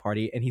birthday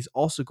party, and he's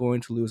also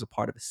going to lose a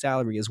part of his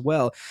salary as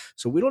well.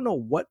 So we don't know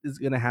what is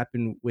going to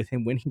happen with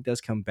him when he does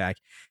come back.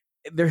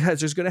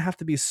 There's going to have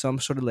to be some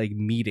sort of like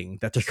meeting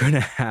that they're going to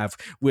have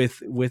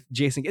with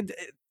Jason.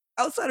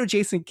 Outside of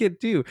Jason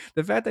Kidd too,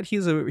 the fact that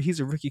he's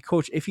a rookie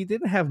coach. If he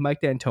didn't have Mike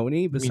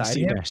D'Antoni beside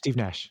him, Steve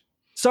Nash.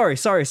 Sorry.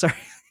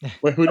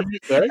 Wait, who did you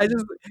say?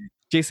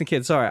 Jason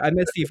Kidd. Sorry, I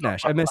meant Steve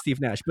Nash.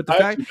 But I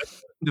actually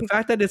the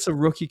fact that it's a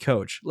rookie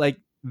coach, like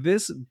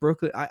this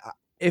Brooklyn,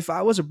 if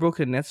I was a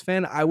Brooklyn Nets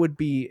fan, I would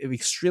be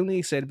extremely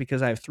excited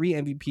because I have 3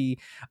 MVP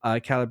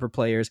caliber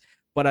players,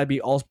 but I'd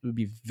also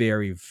be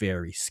very,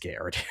 very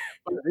scared.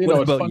 you What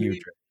know, it's about funny. you,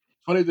 Dre?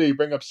 Funny that you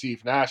bring up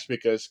Steve Nash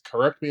because,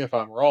 correct me if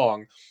I'm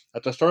wrong,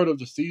 at the start of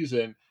the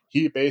season,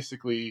 he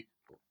basically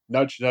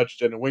nudged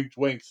and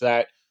winked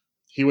that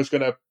he was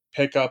going to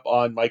pick up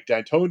on Mike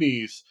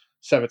D'Antoni's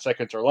 7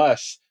 seconds or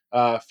less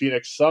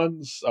Phoenix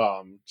Suns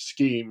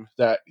scheme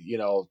that,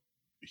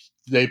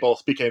 they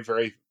both became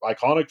very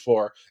iconic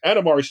for. And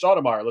Amari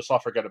Stoudemire, let's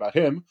not forget about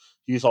him.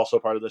 He's also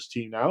part of this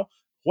team now.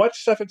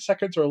 What's 7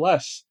 seconds or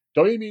less?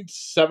 Don't you mean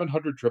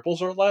 700 dribbles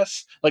or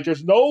less? Like,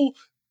 there's no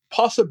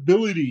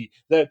possibility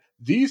that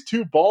these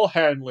two ball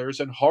handlers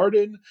in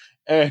Harden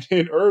and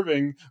in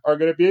Irving are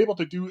going to be able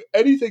to do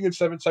anything in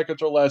 7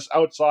 seconds or less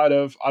outside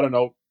of, I don't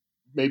know,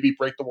 maybe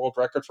break the world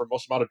record for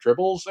most amount of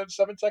dribbles in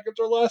 7 seconds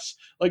or less.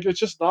 Like, it's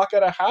just not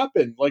going to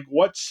happen. Like,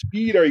 what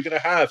speed are you going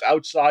to have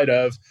outside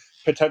of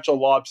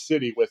potential Lob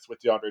City with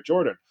DeAndre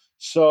Jordan?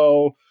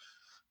 So,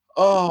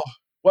 oh,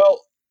 well,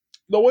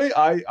 the way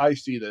I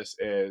see this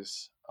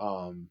is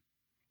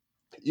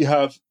you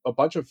have a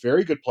bunch of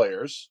very good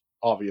players,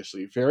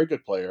 obviously, very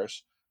good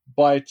players,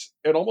 but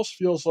it almost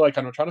feels like,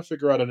 and I'm trying to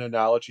figure out an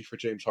analogy for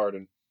James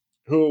Harden,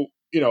 who,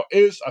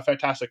 is a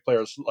fantastic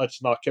player.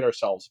 Let's not kid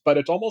ourselves. But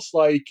it's almost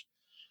like,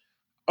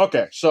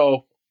 okay,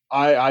 so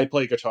I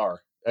play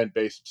guitar and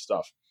bass and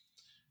stuff.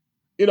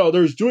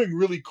 There's doing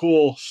really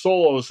cool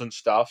solos and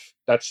stuff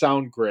that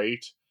sound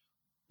great,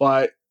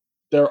 but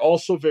they're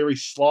also very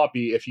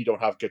sloppy if you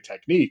don't have good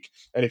technique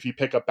and if you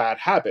pick up bad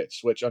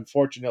habits, which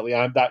unfortunately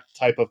I'm that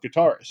type of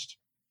guitarist.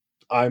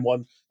 I'm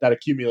one that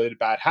accumulated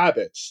bad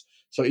habits.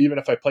 So even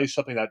if I play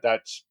something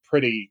that's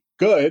pretty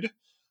good,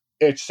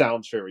 it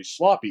sounds very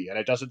sloppy and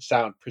it doesn't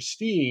sound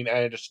pristine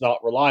and it's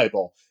not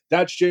reliable.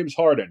 That's James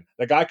Harden.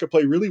 The guy could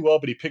play really well,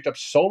 but he picked up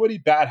so many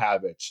bad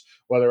habits,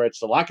 whether it's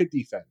the lack of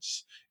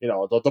defense,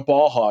 the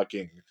ball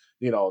hogging,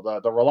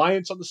 the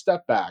reliance on the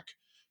step back.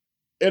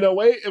 In a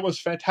way, it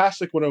was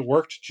fantastic when it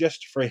worked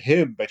just for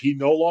him, but he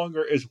no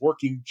longer is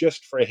working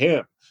just for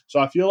him. So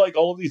I feel like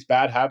all of these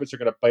bad habits are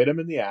going to bite him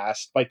in the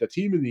ass, bite the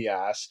team in the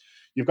ass.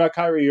 You've got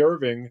Kyrie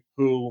Irving,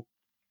 who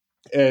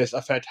is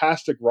a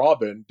fantastic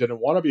Robin,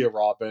 didn't want to be a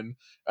Robin.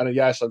 And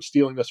yes, I'm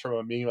stealing this from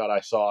a meme that I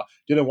saw.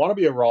 Didn't want to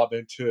be a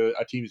Robin to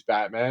a team's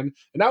Batman.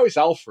 And now he's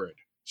Alfred.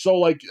 So,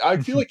 like, I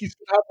feel like he's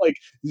going to have, like,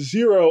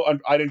 zero.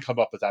 I didn't come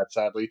up with that,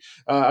 sadly.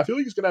 I feel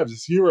like he's going to have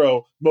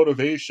zero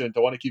motivation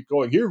to want to keep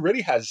going. He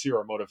already has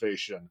zero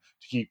motivation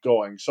to keep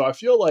going. So I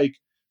feel like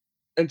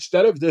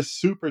instead of this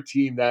super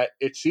team that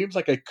it seems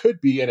like it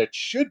could be and it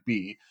should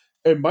be,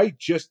 it might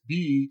just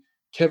be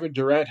Kevin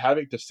Durant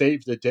having to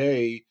save the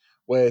day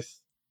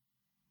with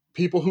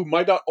people who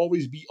might not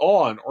always be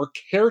on or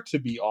care to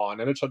be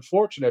on. And it's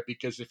unfortunate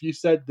because if you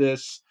said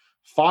this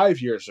 5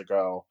 years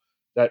ago,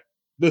 that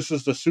this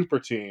is the super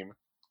team,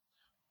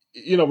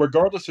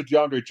 regardless of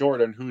DeAndre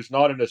Jordan, who's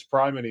not in his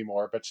prime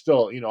anymore, but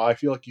still, I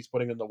feel like he's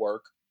putting in the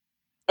work.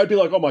 I'd be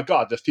like, oh my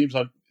God, this team is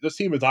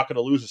not going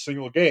to lose a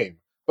single game.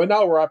 But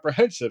now we're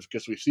apprehensive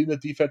because we've seen the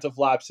defensive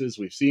lapses,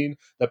 we've seen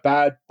the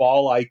bad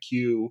ball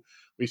IQ,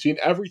 we've seen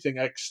everything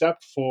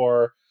except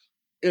for,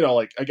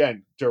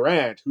 again,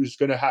 Durant, who's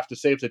going to have to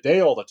save the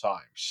day all the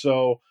time.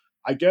 So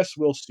I guess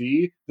we'll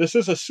see. This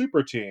is a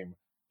super team,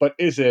 but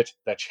is it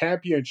the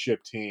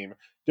championship team?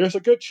 There's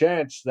a good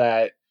chance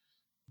that,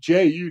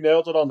 Jay, you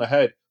nailed it on the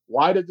head.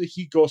 Why did the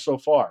Heat go so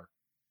far?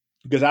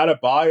 Because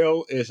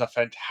Adebayo is a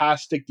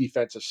fantastic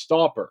defensive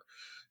stopper.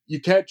 You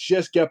can't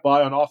just get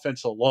by on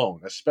offense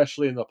alone,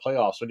 especially in the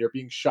playoffs when you're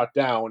being shut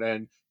down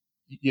and,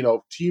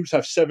 teams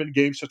have 7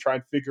 games to try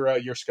and figure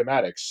out your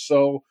schematics.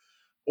 So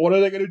what are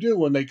they going to do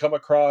when they come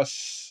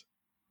across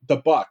the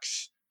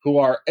Bucks, who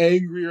are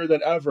angrier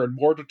than ever and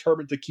more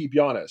determined to keep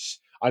Giannis?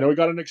 I know he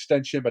got an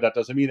extension, but that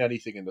doesn't mean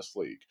anything in this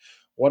league.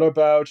 What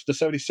about the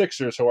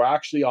 76ers, who are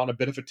actually on a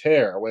bit of a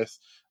tear with,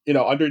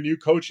 under new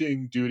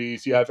coaching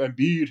duties? You have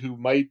Embiid, who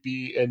might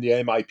be in the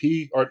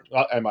MIP, or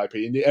not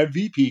MIP, in the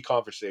MVP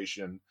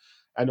conversation,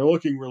 and they're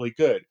looking really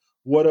good.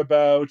 What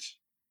about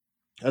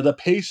the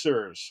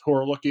Pacers, who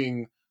are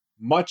looking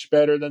much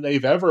better than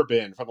they've ever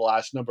been for the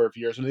last number of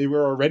years, and they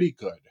were already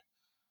good?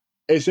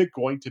 Is it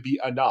going to be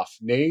enough?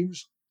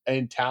 Names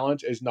and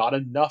talent is not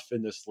enough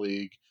in this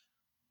league,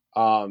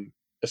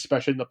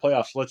 especially in the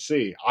playoffs. Let's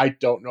see. I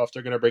don't know if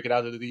they're going to break it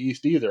out into the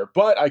East either,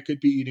 but I could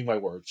be eating my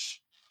words.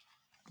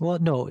 Well,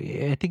 no,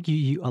 I think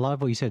you a lot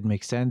of what you said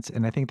makes sense,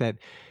 and I think that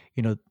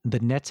the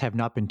Nets have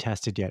not been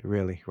tested yet,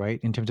 really, right?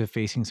 In terms of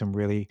facing some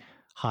really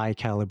high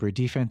caliber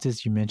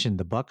defenses. You mentioned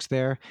the Bucks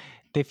there;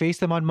 they face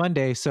them on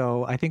Monday,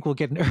 so I think we'll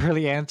get an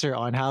early answer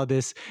on how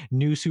this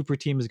new super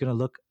team is going to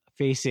look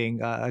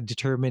facing a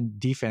determined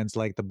defense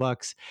like the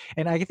Bucks.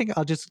 And I think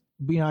I'll just,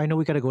 I know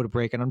we got to go to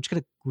break, and I'm just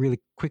going to really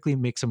quickly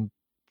make some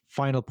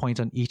final points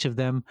on each of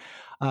them.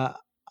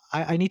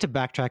 I need to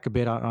backtrack a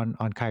bit on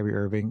Kyrie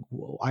Irving.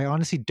 I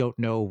honestly don't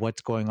know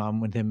what's going on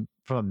with him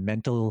from a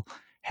mental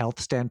health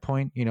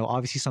standpoint.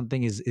 Obviously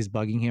something is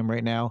bugging him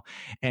right now,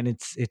 and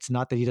it's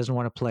not that he doesn't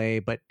want to play,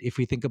 but if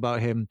we think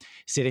about him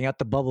sitting out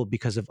the bubble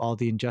because of all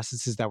the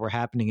injustices that were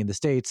happening in the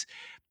States,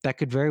 that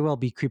could very well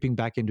be creeping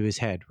back into his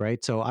head,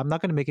 right? So I'm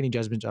not going to make any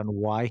judgments on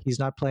why he's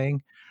not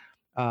playing.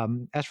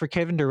 As for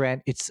Kevin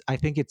Durant, I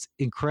think it's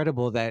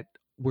incredible that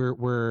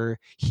we're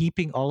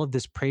heaping all of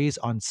this praise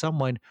on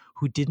someone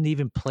who didn't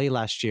even play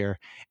last year,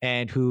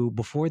 and who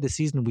before the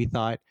season we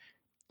thought,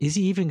 is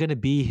he even going to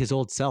be his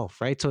old self,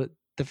 right? So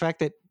the fact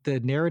that the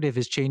narrative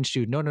has changed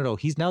to no,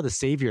 he's now the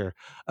savior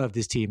of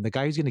this team, the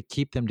guy who's going to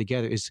keep them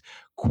together, is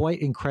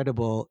quite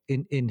incredible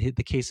in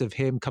the case of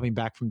him coming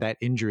back from that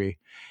injury.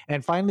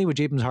 And finally, with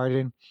James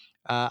Harden,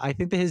 I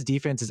think that his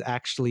defense is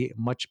actually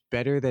much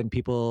better than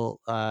people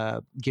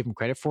give him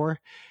credit for.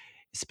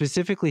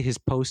 Specifically, his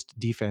post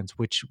defense,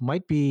 which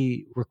might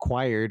be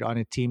required on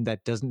a team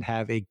that doesn't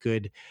have a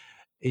good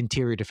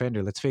interior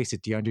defender. Let's face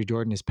it, DeAndre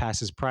Jordan is past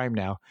his prime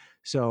now.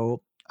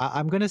 So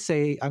I'm going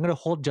to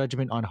hold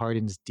judgment on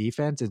Harden's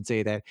defense and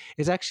say that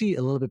it's actually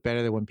a little bit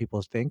better than when people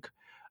think.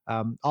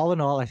 All in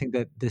all, I think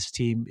that this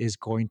team is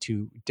going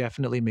to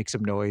definitely make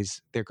some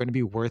noise. They're going to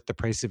be worth the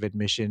price of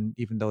admission,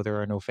 even though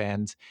there are no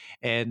fans.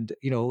 And,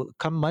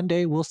 come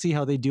Monday, we'll see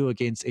how they do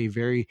against a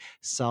very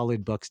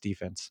solid Bucks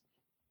defense.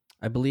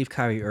 I believe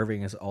Kyrie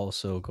Irving is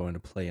also going to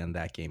play on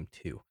that game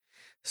too.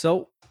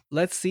 So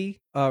let's see,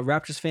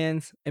 Raptors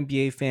fans,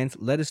 NBA fans,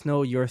 let us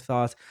know your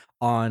thoughts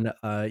on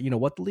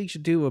what the league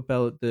should do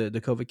about the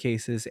COVID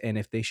cases, and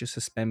if they should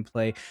suspend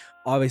play.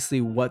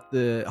 Obviously, what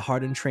the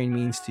Harden train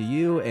means to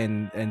you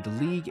and the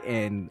league,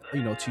 and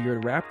to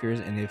your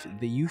Raptors, and if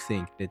you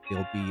think that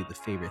they'll be the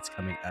favorites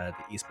coming out of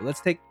the East. But let's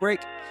take a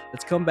break.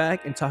 Let's come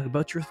back and talk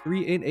about your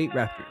 3-8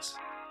 Raptors.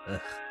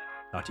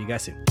 Talk to you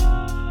guys soon.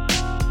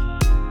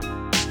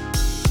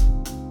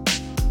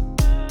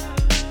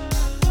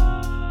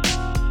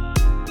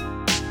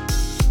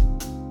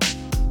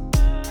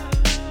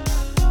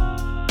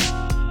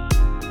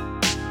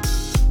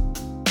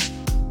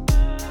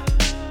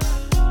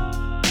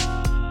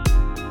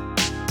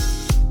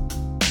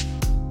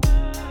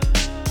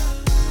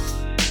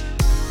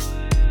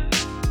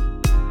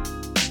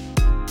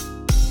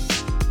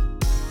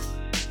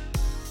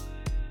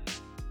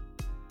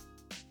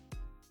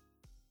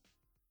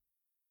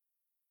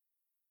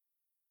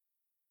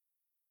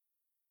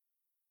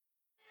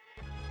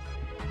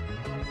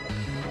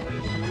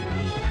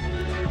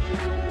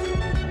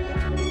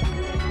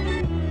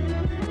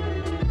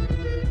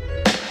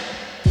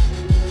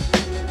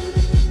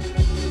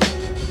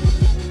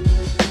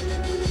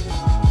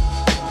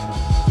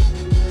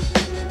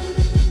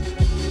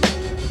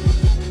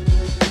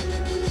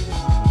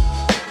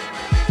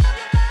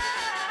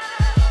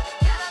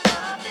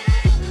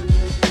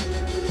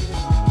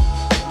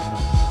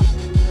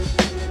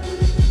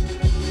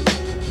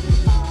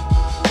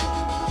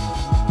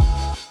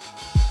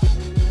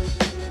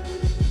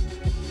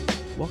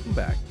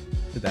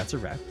 That's a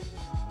wrap.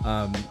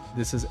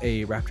 This is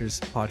a Raptors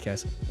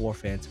podcast for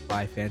fans,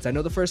 by fans. I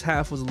know the first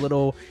half was a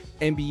little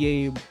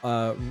NBA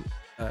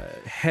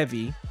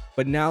heavy,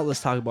 but now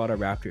let's talk about our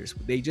Raptors.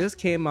 They just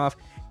came off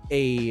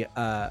a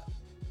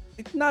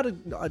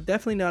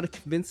definitely not a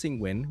convincing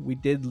win. We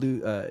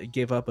did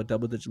give up a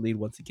double-digit lead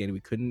once again. We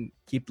couldn't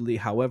keep the lead.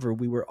 However,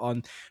 we were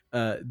on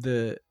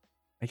the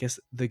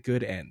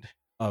good end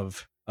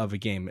of a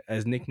game.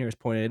 As Nick Nurse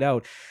pointed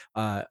out,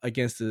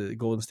 against the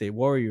Golden State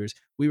Warriors,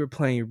 we were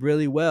playing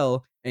really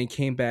well and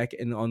came back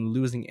and on the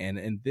losing end.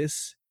 And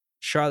this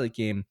Charlotte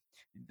game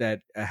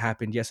that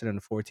happened yesterday on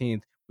the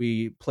 14th,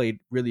 we played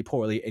really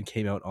poorly and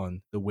came out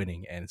on the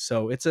winning end.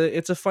 So it's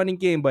a funny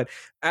game, but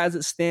as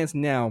it stands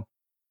now,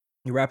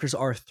 the Raptors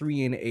are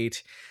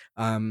 3-8.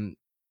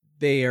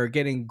 They are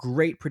getting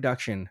great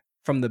production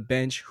from the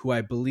bench, who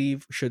I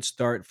believe should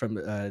start from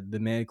the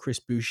man Chris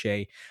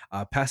Boucher.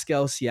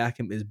 Pascal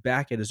Siakam is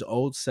back at his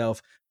old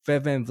self.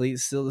 Fred VanVleet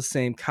still the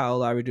same. Kyle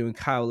Lowry doing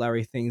Kyle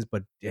Lowry things,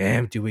 but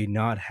damn, do we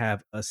not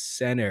have a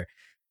center.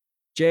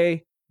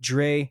 Jay,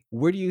 Dre,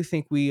 where do you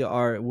think we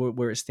are,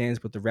 where it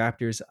stands with the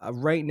Raptors?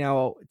 Right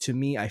now, to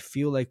me, I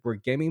feel like we're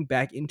getting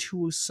back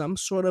into some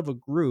sort of a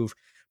groove,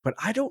 but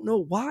I don't know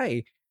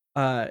why.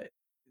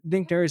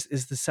 Nick Nurse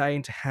is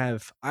deciding to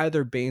have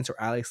either Baines or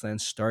Alex Len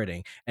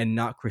starting and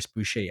not Chris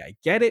Boucher. I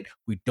get it.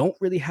 We don't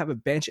really have a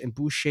bench, and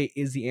Boucher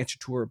is the answer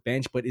to our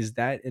bench, but is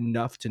that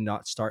enough to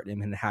not start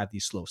him and have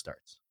these slow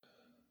starts?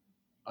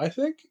 I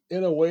think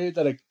in a way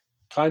that it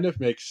kind of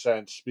makes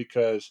sense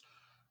because,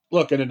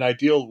 look, in an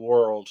ideal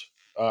world,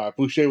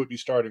 Boucher would be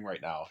starting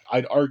right now.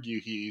 I'd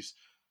argue he's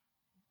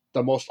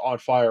the most on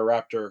fire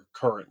Raptor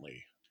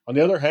currently. On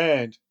the other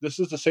hand, this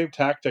is the same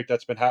tactic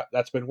that's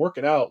been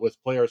working out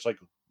with players like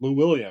Lou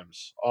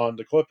Williams on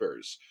the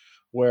Clippers,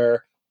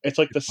 where it's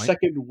like the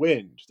second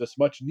wind, this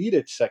much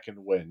needed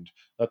second wind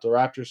that the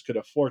Raptors could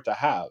afford to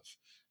have.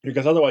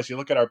 Because otherwise, you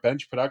look at our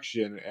bench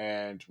production,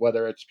 and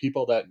whether it's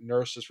people that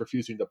Nurse is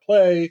refusing to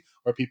play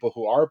or people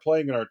who are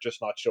playing and are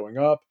just not showing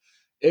up,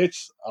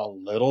 it's a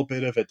little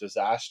bit of a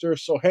disaster.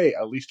 So hey,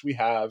 at least we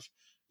have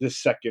this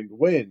second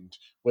wind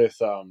with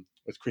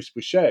Chris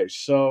Boucher.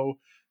 So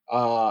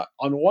On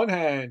one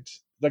hand,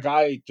 the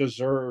guy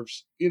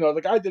deserves,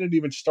 the guy didn't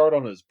even start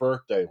on his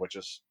birthday, which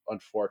is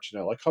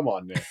unfortunate. Like, come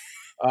on, Nick.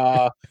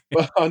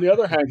 But on the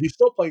other hand, he's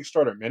still playing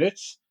starter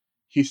minutes.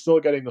 He's still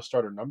getting the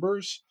starter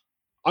numbers.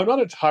 I'm not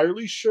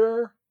entirely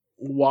sure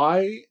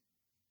why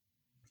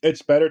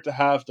it's better to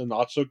have the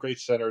not so great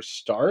center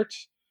start,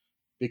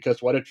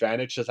 because what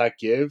advantage does that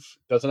give?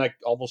 Doesn't that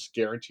almost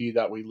guarantee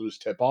that we lose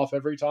tip off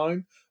every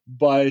time?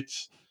 But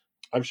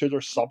I'm sure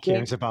there's something.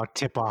 Cares about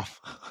tip off.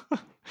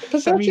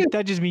 Possession.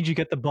 That just means you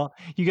get the ball.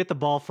 You get the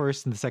ball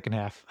first in the second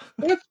half.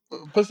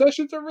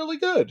 Possessions are really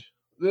good.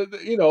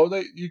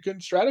 You can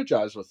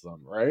strategize with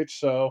them, right?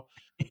 So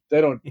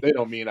they don't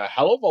mean a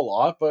hell of a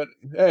lot, but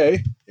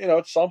hey,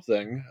 it's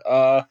something.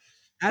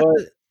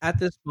 At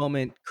this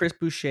moment, Chris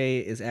Boucher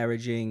is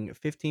averaging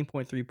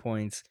 15.3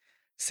 points,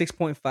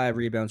 6.5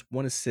 rebounds,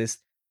 1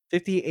 assist,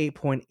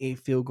 58.8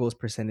 field goals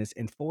percentage,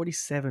 and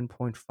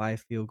 47.5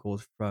 field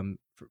goals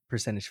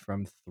percentage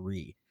from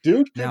 3.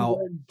 Dude can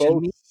win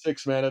both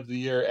Sixth Man of the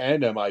Year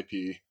and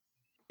MIP.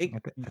 I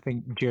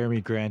think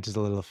Jeremy Grant is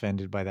a little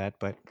offended by that,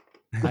 but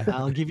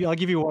I'll give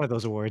you one of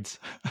those awards.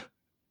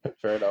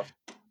 Fair enough.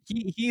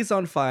 He's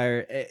on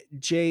fire.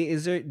 Jay,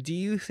 do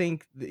you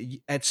think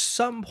at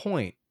some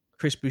point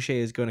Chris Boucher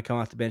is going to come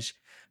off the bench,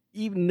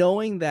 even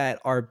knowing that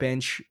our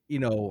bench,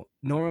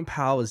 Norman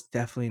Powell is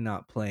definitely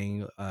not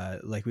playing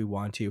like we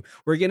want to.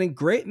 We're getting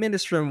great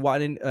minutes from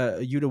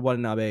Yuta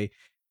Watanabe,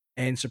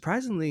 and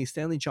surprisingly,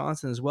 Stanley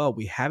Johnson as well.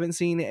 We haven't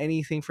seen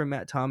anything from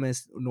Matt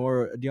Thomas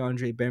nor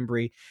DeAndre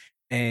Bembry,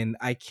 and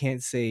I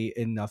can't say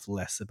enough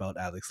less about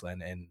Alex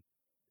Len and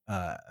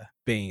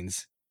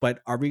Baines.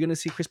 But are we going to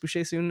see Chris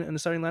Boucher soon in the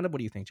starting lineup? What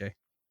do you think, Jay?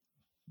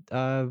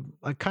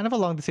 Kind of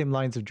along the same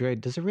lines of Dre.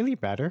 Does it really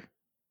matter?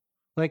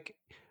 Like,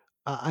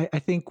 I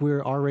think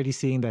we're already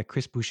seeing that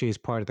Chris Boucher is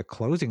part of the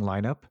closing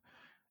lineup.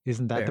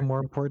 Isn't that the more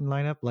important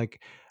lineup?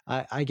 Like,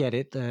 I get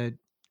it.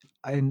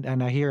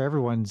 And I hear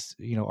everyone's,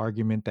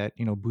 argument that,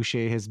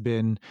 Boucher has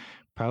been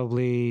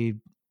probably,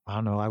 I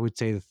don't know, I would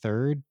say the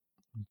third,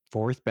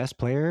 fourth best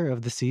player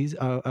of the season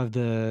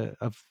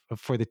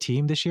for the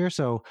team this year.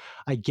 So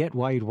I get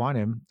why you'd want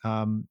him.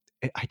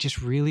 I just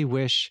really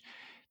wish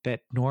that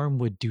Norm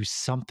would do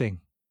something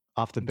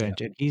off the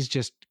bench, and he's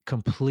just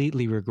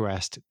completely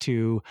regressed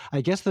to,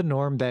 I guess, the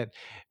norm that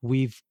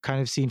we've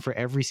kind of seen for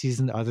every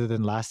season other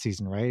than last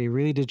season, right? It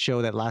really did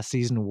show that last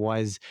season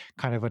was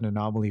kind of an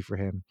anomaly for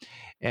him.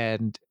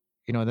 And,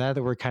 now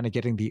that we're kind of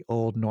getting the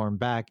old Norm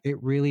back, it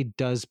really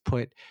does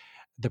put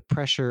the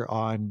pressure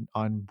on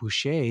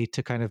Boucher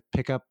to kind of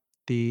pick up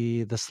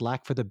the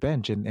slack for the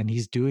bench, and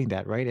he's doing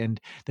that, right? And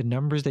the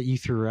numbers that you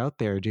threw out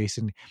there,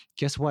 Jason,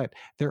 guess what?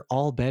 They're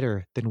all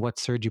better than what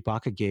Serge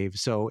Ibaka gave.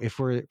 So if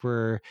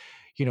we're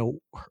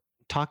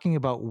talking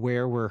about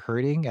where we're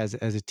hurting as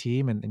a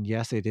team, and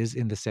yes, it is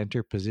in the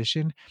center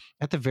position,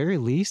 at the very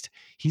least,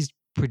 he's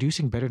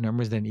producing better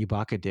numbers than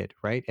Ibaka did,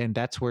 right? And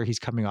that's where he's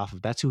coming off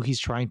of. That's who he's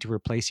trying to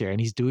replace here, and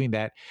he's doing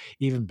that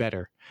even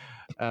better.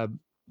 So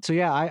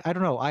yeah, I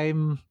don't know.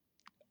 I'm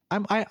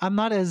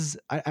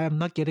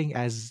not getting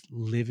as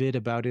livid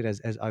about it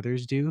as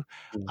others do.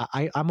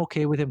 I'm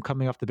okay with him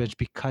coming off the bench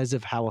because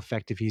of how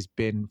effective he's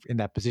been in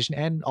that position,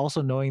 and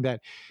also knowing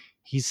that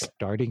he's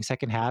starting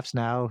second halves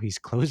now. He's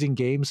closing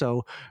games,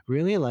 so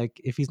really,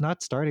 like, if he's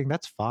not starting,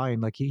 that's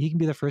fine. Like, he can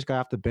be the first guy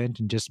off the bench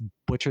and just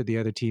butcher the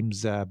other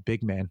team's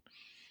big man.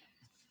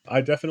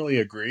 I definitely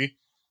agree.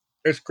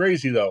 It's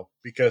crazy though,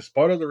 because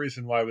part of the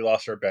reason why we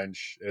lost our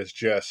bench is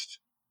just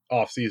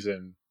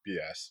off-season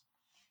BS.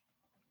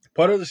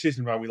 Part of the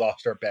season why we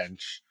lost our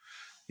bench,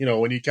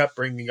 when you kept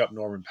bringing up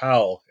Norman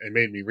Powell, it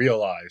made me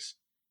realize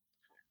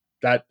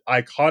that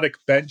iconic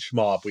bench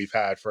mob we've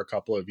had for a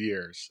couple of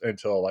years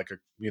until 1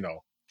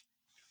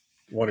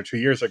 or 2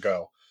 years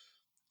ago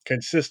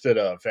consisted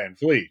of Van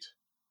Vliet,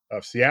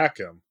 of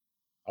Siakam,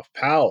 of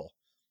Powell.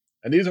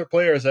 And these are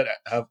players that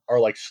are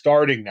like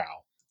starting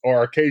now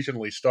or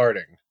occasionally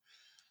starting.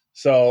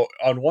 So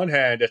on one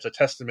hand, it's a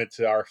testament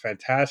to our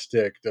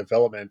fantastic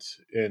development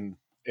in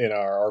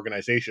our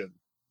organization.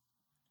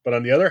 But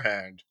on the other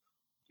hand,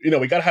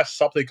 we got to have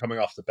something coming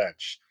off the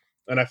bench.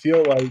 And I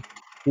feel like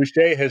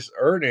Boucher is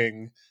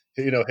earning,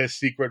 his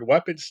secret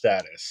weapon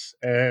status.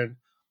 And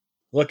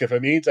look, if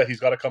it means that he's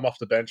got to come off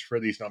the bench for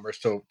these numbers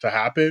to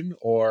happen,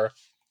 or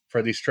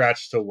for these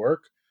strats to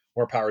work,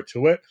 more power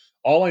to it.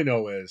 All I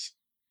know is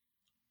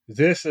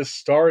this is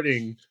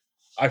starting.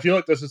 I feel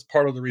like this is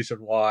part of the reason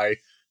why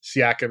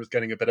Siakam is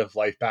getting a bit of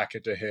life back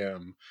into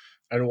him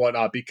and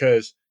whatnot,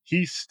 because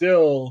he's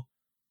still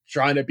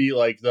trying to be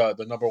like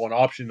the number one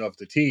option of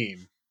the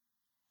team,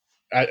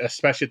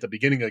 especially at the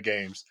beginning of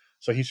games.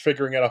 So he's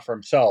figuring it out for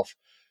himself,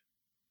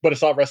 but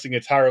it's not resting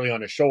entirely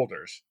on his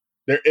shoulders.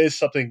 There is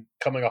something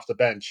coming off the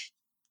bench,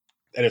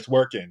 and it's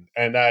working,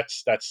 and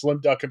that's Slim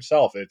Duck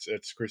himself.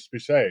 It's Chris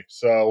Boucher.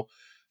 So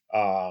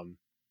I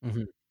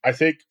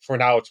think for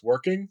now it's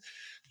working,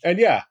 and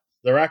yeah,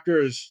 the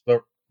Raptors,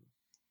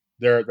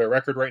 their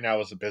record right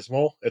now is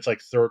abysmal. It's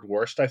like third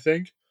worst, I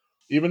think.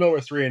 Even though we're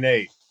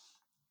 3-8,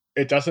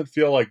 it doesn't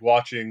feel like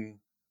watching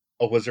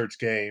a Wizards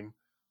game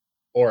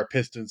or a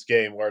Pistons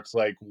game where it's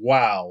like,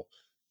 wow,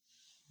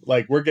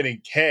 like we're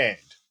getting canned.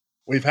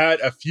 We've had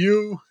a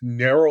few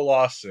narrow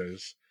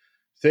losses,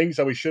 things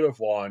that we should have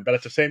won, but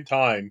at the same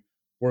time,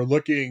 we're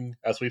looking,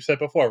 as we've said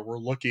before, we're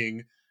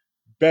looking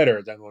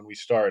better than when we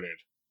started.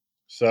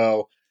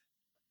 So,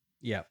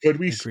 Yeah, could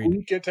we agreed.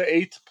 squeak into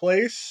 8th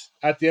place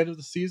at the end of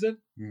the season?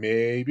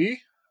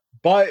 Maybe.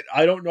 But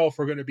I don't know if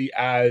we're going to be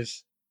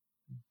as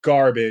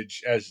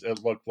garbage as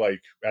it looked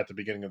like at the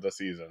beginning of the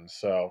season.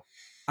 So,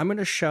 I'm going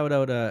to shout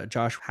out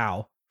Josh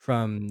Howe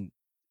from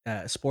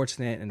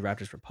Sportsnet and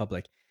Raptors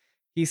Republic.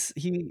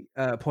 He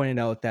pointed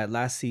out that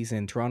last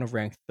season, Toronto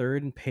ranked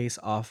 3rd in pace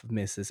off of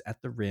misses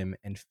at the rim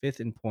and 5th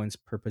in points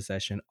per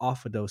possession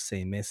off of those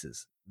same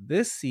misses.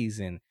 This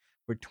season,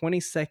 we're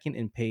 22nd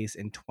in pace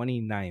and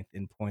 29th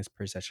in points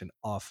per possession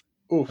off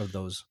oof. of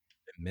those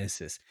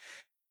misses.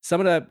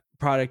 Some of that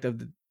product of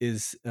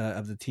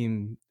the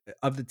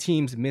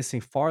teams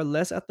missing far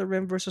less at the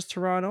rim versus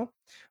Toronto,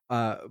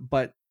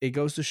 but it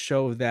goes to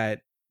show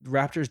that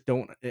Raptors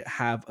don't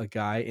have a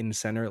guy in the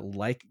center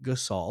like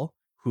Gasol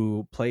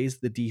who plays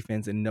the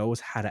defense and knows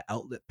how to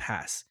outlet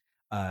pass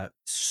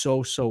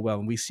so well.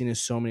 And we've seen it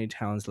so many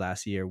times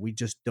last year. We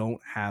just don't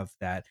have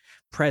that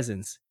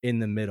presence in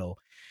the middle.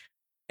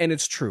 And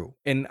it's true.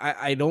 And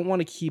I don't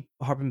want to keep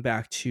harping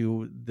back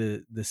to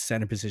the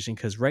center position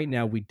because right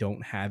now we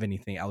don't have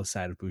anything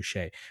outside of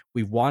Boucher.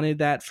 We wanted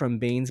that from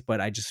Baines, but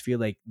I just feel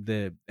like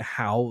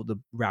how the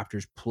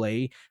Raptors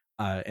play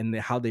and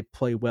how they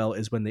play well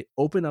is when they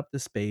open up the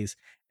space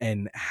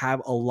and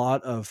have a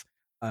lot of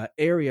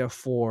area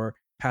for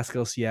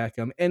Pascal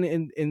Siakam and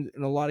in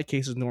a lot of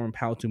cases Norman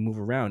Powell to move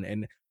around.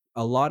 And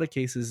a lot of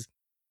cases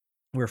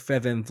where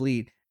Fred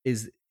VanVleet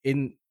is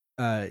in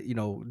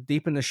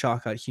deep in the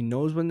shot clock, he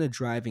knows when to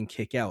drive and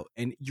kick out.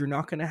 And you're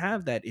not going to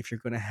have that if you're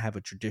going to have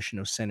a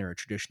traditional center, a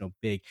traditional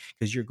big,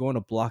 because you're going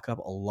to block up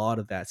a lot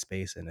of that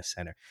space in the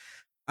center.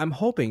 I'm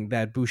hoping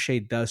that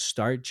Boucher does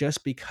start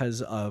just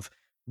because of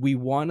we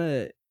want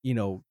to,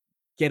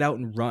 get out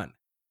and run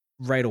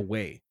right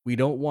away. We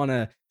don't want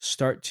to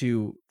start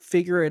to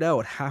figure it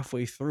out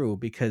halfway through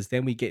because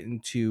then we get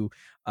into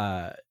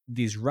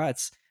these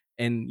ruts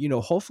and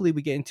hopefully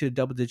we get into a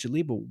double-digit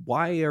lead. But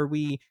why are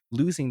we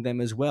losing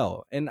them as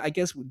well? And I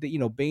guess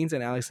Baines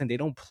and Alexander, they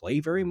don't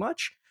play very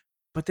much,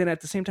 but then at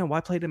the same time,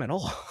 why play them at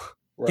all?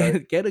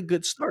 Right. Get a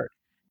good start.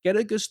 Get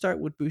a good start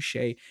with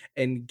Boucher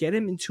and get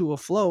him into a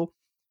flow.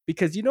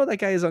 Because that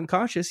guy is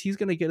unconscious. He's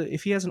gonna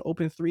if he has an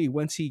open 3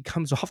 once he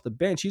comes off the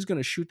bench, he's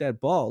gonna shoot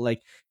that ball.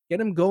 Like get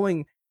him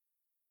going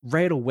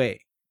right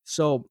away.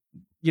 So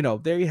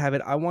there you have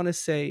it. I want to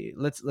say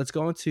let's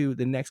go into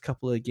the next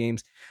couple of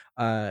games.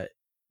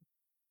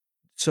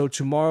 So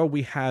tomorrow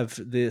we have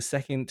the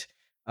second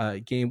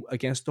game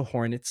against the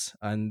Hornets,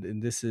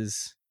 and this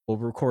is we're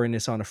recording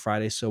this on a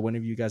Friday. So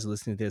whenever you guys are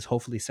listening to this,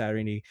 hopefully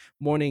Saturday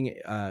morning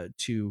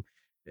to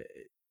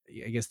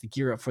I guess to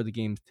gear up for the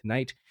game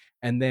tonight,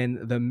 and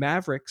then the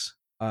Mavericks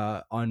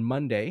on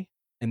Monday,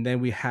 and then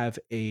we have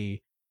a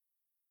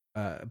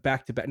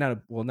back-to-back, not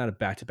a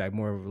back-to-back,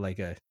 more of like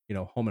a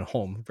home and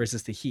home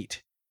versus the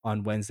Heat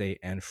on Wednesday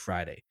and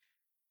Friday.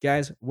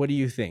 Guys, what do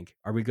you think?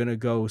 Are we going to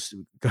go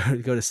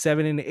to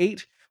 7 and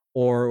 8,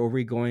 or are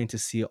we going to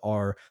see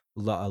our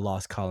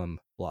lost column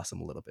blossom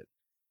a little bit?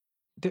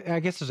 I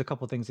guess there's a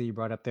couple things that you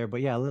brought up there,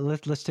 but yeah,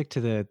 let's stick to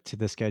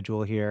the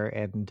schedule here.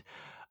 And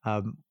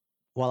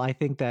well, I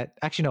think that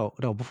actually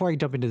no. Before I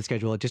jump into the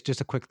schedule, just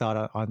a quick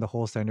thought on the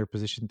whole center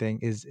position thing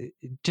is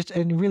just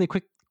a really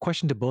quick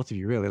question to both of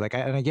you, really. Like,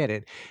 I get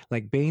it.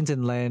 Like Baines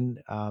and Len,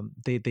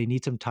 they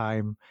need some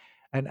time,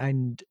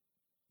 and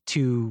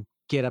to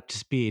get up to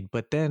speed.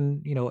 But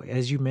then,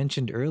 as you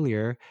mentioned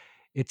earlier,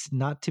 it's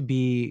not to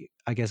be,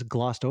 I guess,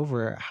 glossed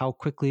over how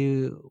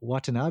quickly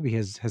Watanabe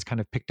has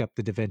kind of picked up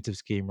the defensive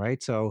scheme,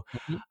 right? So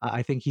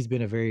I think he's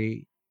been a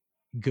very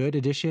good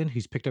addition.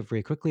 He's picked up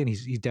very quickly, and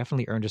he's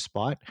definitely earned a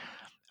spot.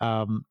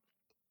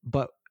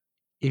 But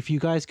if you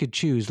guys could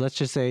choose, let's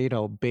just say,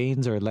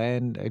 Baines or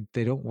Len,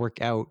 they don't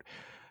work out,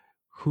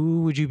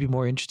 who would you be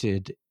more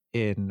interested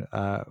in?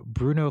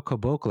 Bruno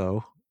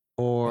Caboclo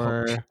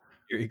or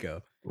here you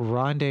go.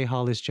 Rondae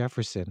Hollis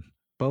Jefferson?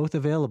 Both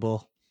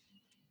available.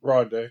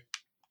 Rondae.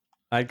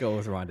 I'd go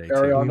with Rondae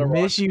too.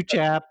 We miss you,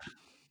 chap.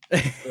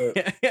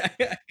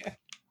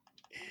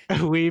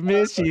 We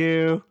miss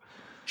you.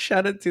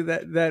 Shout out to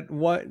that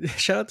one.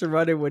 Shout out to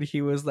Rondae when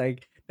he was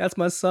like, "That's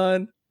my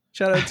son."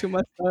 Shout out to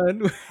my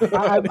son.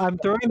 I'm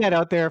throwing that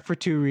out there for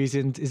two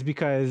reasons. Is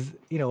because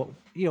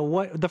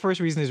what the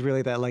first reason is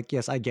really that, like,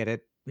 yes, I get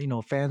it.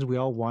 Fans, we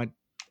all want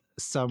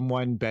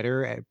someone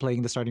better at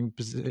playing the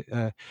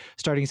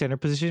starting center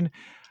position.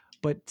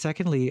 But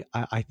secondly,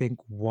 I think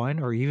one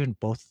or even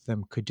both of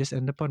them could just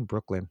end up on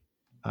Brooklyn.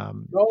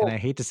 And I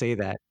hate to say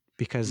that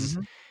because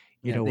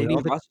they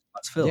need roster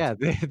spots filled. Yeah,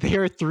 they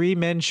are 3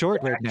 men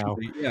short right now.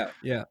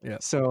 Yeah.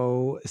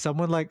 So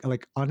someone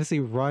like honestly,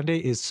 Rondae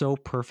is so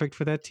perfect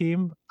for that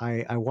team.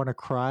 I want to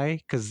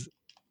cry because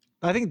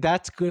I think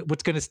that's good.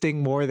 What's going to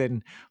sting more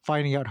than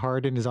finding out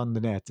Harden is on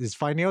the Nets is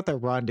finding out that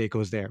Rondae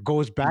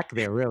goes back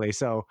there, really.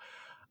 So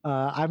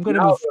I'm going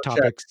to Now move go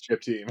check topics.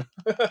 chip team.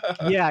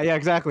 Yeah,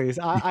 exactly.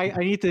 So I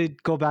need to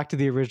go back to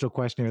the original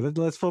question here.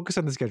 Let's focus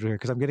on the schedule here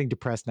because I'm getting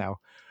depressed now.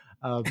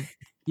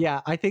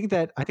 Yeah, I think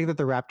that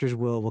the Raptors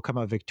will come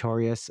out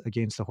victorious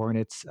against the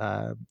Hornets.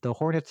 The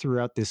Hornets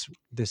throughout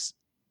this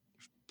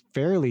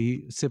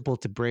fairly simple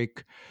to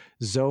break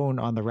zone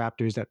on the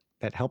Raptors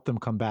that helped them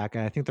come back.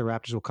 And I think the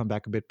Raptors will come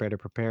back a bit better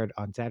prepared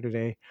on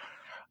Saturday.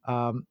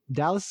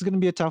 Dallas is going to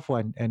be a tough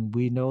one, and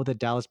we know that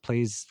Dallas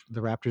plays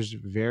the Raptors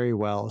very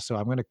well. So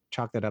I'm going to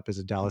chalk that up as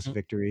a Dallas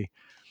victory.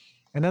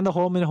 And then the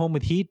home and home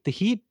with Heat. The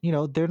Heat,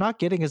 they're not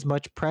getting as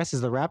much press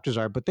as the Raptors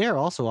are, but they're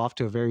also off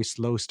to a very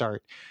slow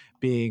start,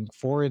 being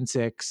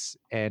 4-6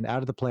 and out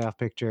of the playoff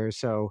picture.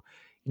 So,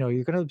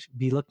 you're going to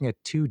be looking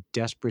at two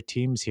desperate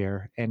teams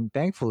here. And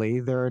thankfully,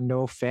 there are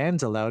no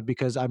fans allowed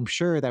because I'm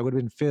sure that would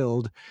have been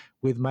filled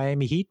with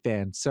Miami Heat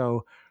fans.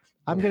 So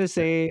I'm going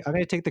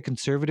to take the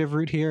conservative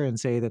route here and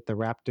say that the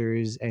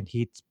Raptors and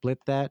Heat split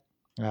that.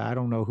 I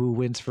don't know who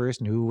wins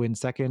first and who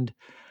wins second.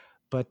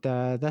 But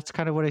that's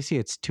kind of what I see.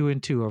 It's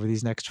 2-2 over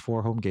these next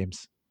 4 home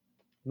games.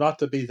 Not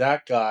to be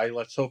that guy,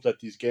 let's hope that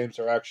these games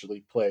are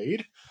actually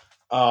played.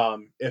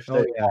 If they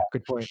are.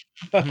 Good point.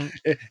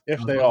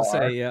 if they are.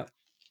 Say, yeah.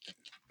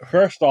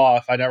 First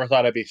off, I never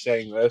thought I'd be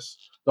saying this.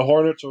 The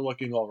Hornets are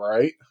looking all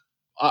right.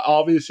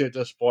 Obviously, at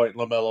this point,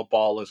 LaMelo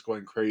Ball is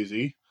going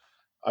crazy.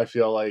 I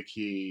feel like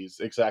he's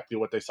exactly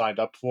what they signed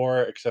up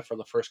for, except for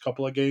the first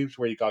couple of games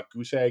where you got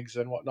goose eggs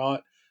and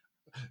whatnot.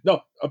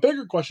 No, a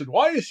bigger question,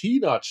 why is he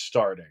not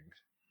starting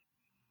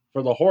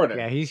for the Hornets?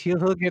 Yeah,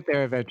 he'll get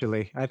there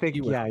eventually. I think,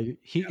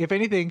 he if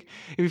anything,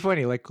 it'd be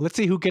funny. Like, let's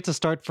see who gets to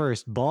start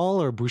first,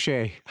 Ball or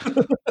Boucher.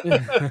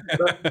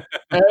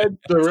 And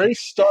the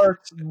race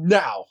starts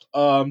now.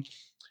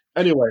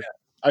 Anyway,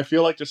 I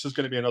feel like this is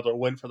going to be another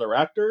win for the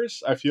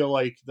Raptors. I feel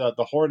like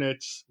the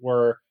Hornets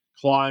were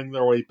clawing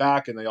their way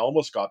back, and they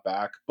almost got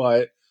back,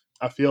 but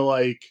I feel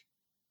like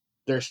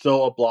they're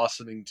still a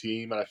blossoming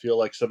team, and I feel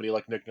like somebody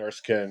like Nick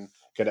Nurse can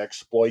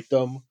exploit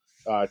them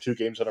 2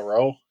 games in a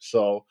row.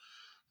 So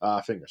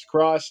fingers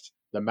crossed.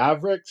 The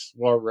Mavericks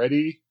were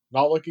already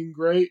not looking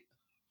great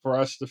for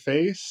us to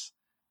face,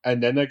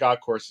 and then they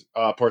got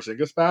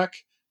Porzingis back,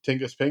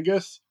 Tingus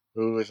Pingus,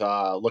 who is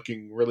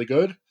looking really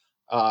good.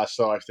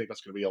 So I think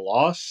that's going to be a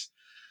loss.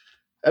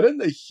 And then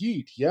the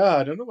Heat,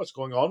 I don't know what's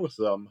going on with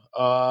them.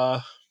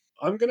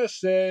 I'm going to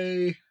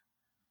say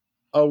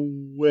a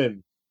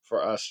win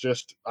for us.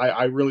 Just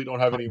I really don't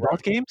have any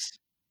both games.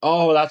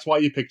 Oh, that's why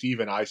you picked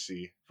even. I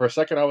see. For a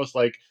second, I was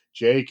like,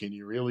 Jay, can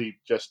you really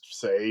just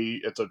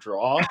say it's a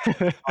draw?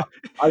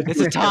 It's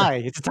a tie.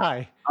 It's a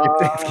tie.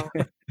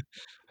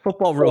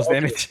 Football rules,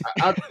 damn it.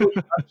 Actually,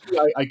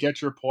 I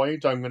get your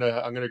point. I'm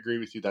gonna agree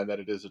with you then that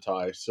it is a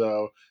tie.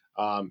 So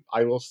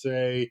I will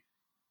say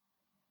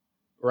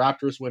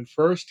Raptors win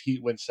first,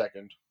 Heat win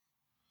second.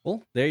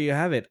 Well, there you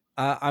have it.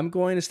 I'm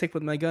going to stick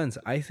with my guns.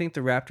 I think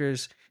the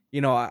Raptors,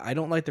 I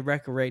don't like the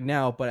record right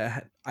now,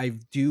 but I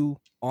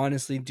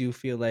honestly do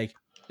feel like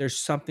there's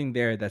something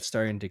there that's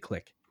starting to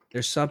click.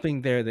 There's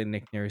something there that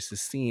Nick Nurse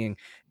is seeing,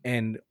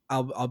 and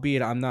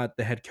albeit I'm not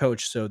the head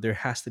coach, so there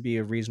has to be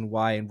a reason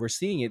why, and we're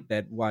seeing it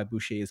that why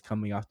Boucher is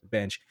coming off the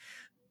bench.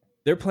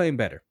 They're playing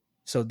better,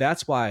 so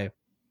that's why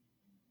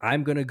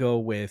I'm gonna go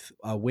with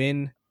a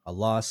win, a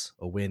loss,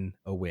 a win,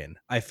 a win.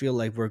 I feel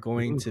like we're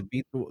going to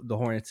beat the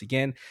Hornets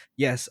again.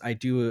 Yes, I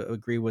do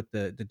agree with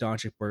the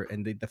Doncic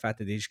and the fact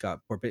that they just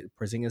got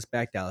Porzingis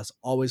back. Dallas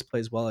always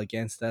plays well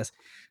against us,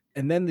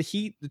 and then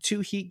the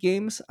 2 Heat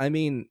games. I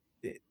mean,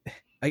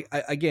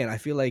 I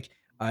feel like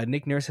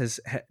Nick Nurse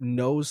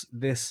knows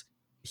this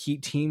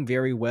Heat team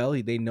very well.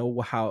 They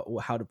know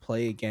how to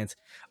play against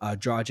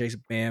Dragic,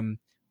 Bam,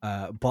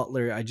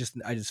 Butler. I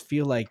just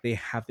feel like they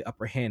have the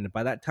upper hand.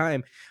 By that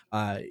time,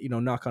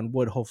 knock on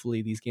wood,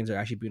 hopefully these games are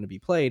actually going to be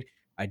played.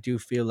 I do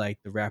feel like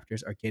the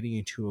Raptors are getting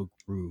into a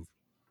groove.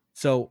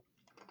 So,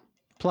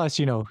 plus,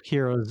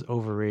 Hero's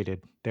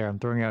overrated. There, I'm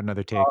throwing out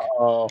another take.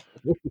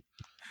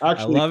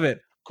 Actually, I love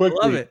it. Quickly,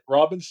 love it.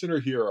 Robinson or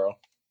Hero?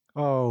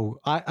 Oh,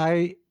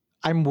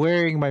 I'm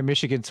wearing my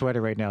Michigan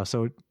sweater right now,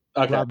 so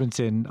okay.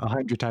 Robinson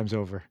 100 times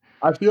over.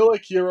 I feel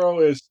like Hero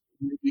is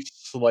maybe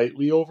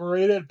slightly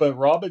overrated, but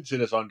Robinson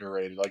is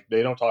underrated. Like,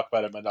 they don't talk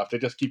about him enough. They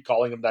just keep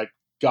calling him that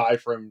guy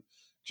from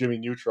Jimmy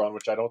Neutron,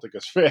 which I don't think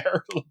is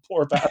fair.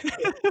 Poor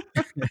bastard.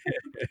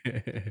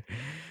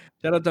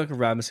 Shout out Duncan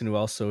Robinson, who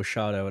also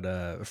shout out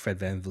Fred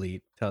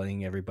VanVleet,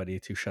 telling everybody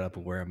to shut up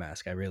and wear a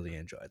mask. I really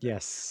enjoyed that.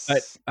 Yes.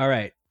 But all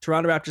right,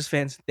 Toronto Raptors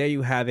fans, there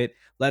you have it.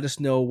 Let us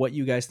know what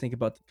you guys think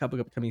about the couple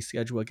upcoming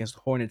schedule against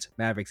Hornets,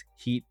 Mavericks,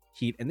 Heat,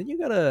 and then you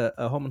got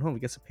a home and home. We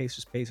get some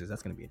Pacers.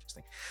 That's going to be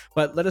interesting.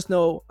 But let us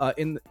know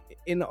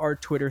in our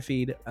Twitter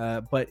feed.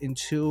 But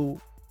until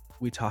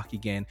we talk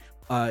again,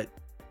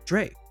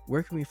 Dre,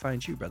 where can we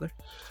find you, brother?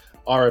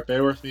 All right,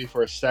 bear with me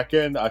for a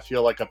second. I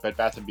feel like at Bed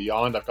Bath &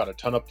 Beyond, I've got a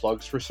ton of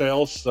plugs for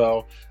sales.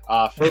 So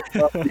first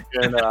up, you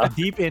can...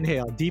 Deep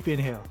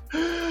inhale.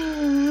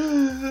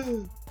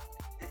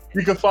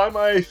 You can find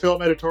my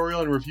film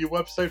editorial and review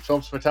website,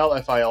 Films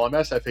Fatale,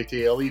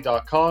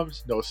 FILMS.com,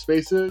 no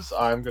spaces.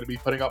 I'm going to be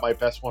putting out my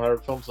best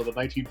 100 films of the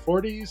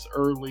 1940s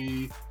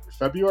early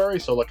February,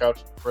 so look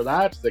out for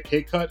that. The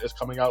K-Cut is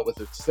coming out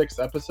with its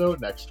 6th episode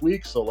next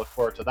week, so look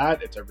forward to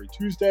that. It's every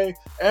Tuesday.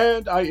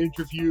 And I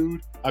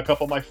interviewed a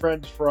couple of my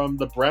friends from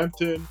the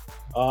Brampton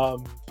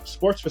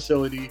sports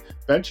facility,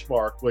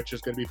 Benchmark, which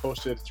is going to be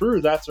posted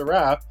through That's a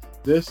Wrap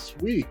this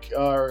week,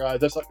 or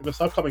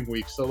this upcoming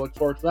week, so look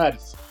forward to that.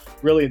 It's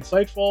really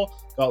insightful,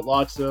 got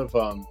lots of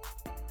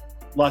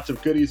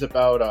goodies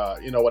about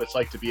what it's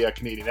like to be a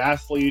Canadian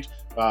athlete,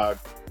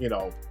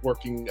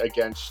 working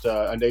against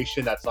a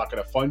nation that's not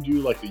going to fund you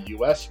like the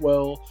US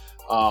will,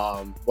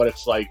 what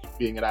it's like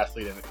being an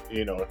athlete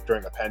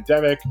during a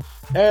pandemic,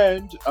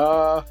 and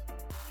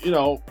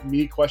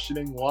me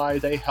questioning why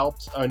they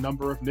helped a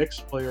number of Knicks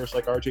players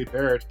like RJ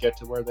Barrett get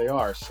to where they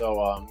are.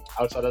 So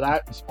outside of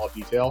that small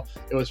detail,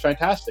 it was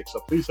fantastic, so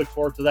please look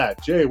forward to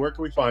that. Jay, where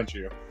can we find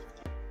you?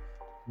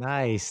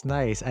 Nice.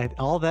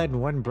 All that in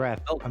one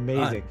breath.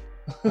 Amazing.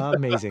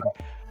 Amazing.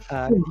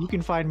 You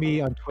can find me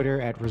on Twitter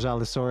at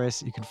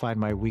Rosalisaurus. You can find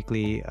my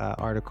weekly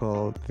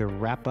article, The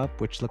Wrap Up,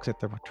 which looks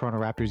at the Toronto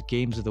Raptors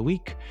games of the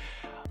week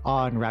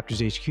on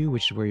Raptors HQ,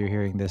 which is where you're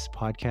hearing this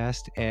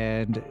podcast.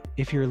 And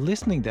if you're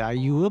listening to,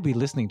 you will be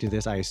listening to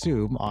this, I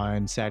assume,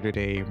 on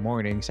Saturday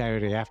morning,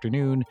 Saturday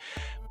afternoon,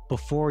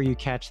 before you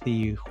catch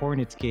the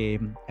Hornets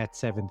game at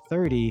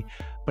 7:30.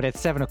 But at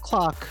 7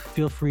 o'clock,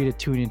 feel free to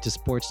tune into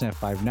Sportsnet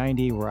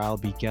 590, where I'll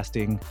be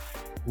guesting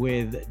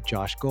with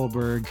Josh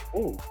Goldberg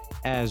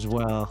as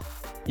well.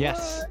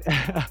 Yes,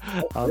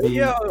 I'll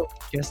be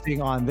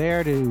guesting on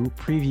there to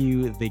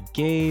preview the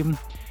game.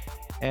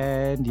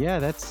 And yeah,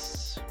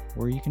 that's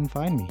where you can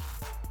find me.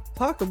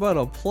 Talk about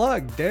a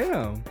plug,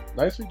 damn.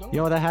 Nicely done.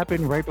 That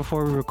happened right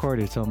before we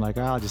recorded, so I'm like,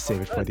 I'll just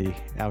save it for the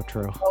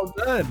outro. Well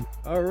done.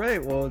 All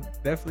right, well,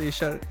 definitely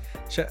find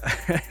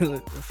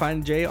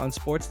Jay on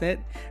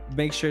Sportsnet.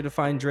 Make sure to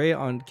find Dre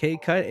on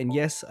K-Cut, and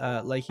yes,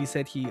 like he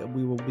said,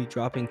 we will be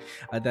dropping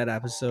that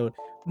episode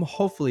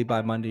hopefully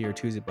by Monday or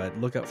Tuesday, but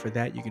look out for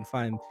that. You can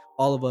find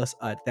all of us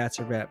at That's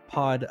a Wrap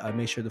Pod.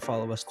 Make sure to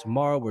follow us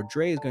tomorrow, where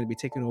Dre is going to be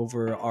taking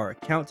over our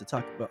account to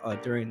talk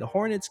about during the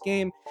Hornets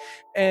game.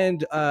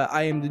 And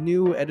I am the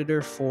new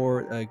editor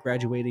for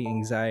Graduating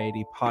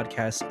Anxiety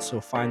Podcast, so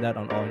find that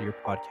on all your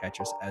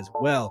podcatchers as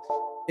well.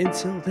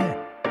 Until then,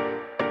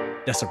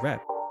 that's a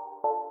wrap.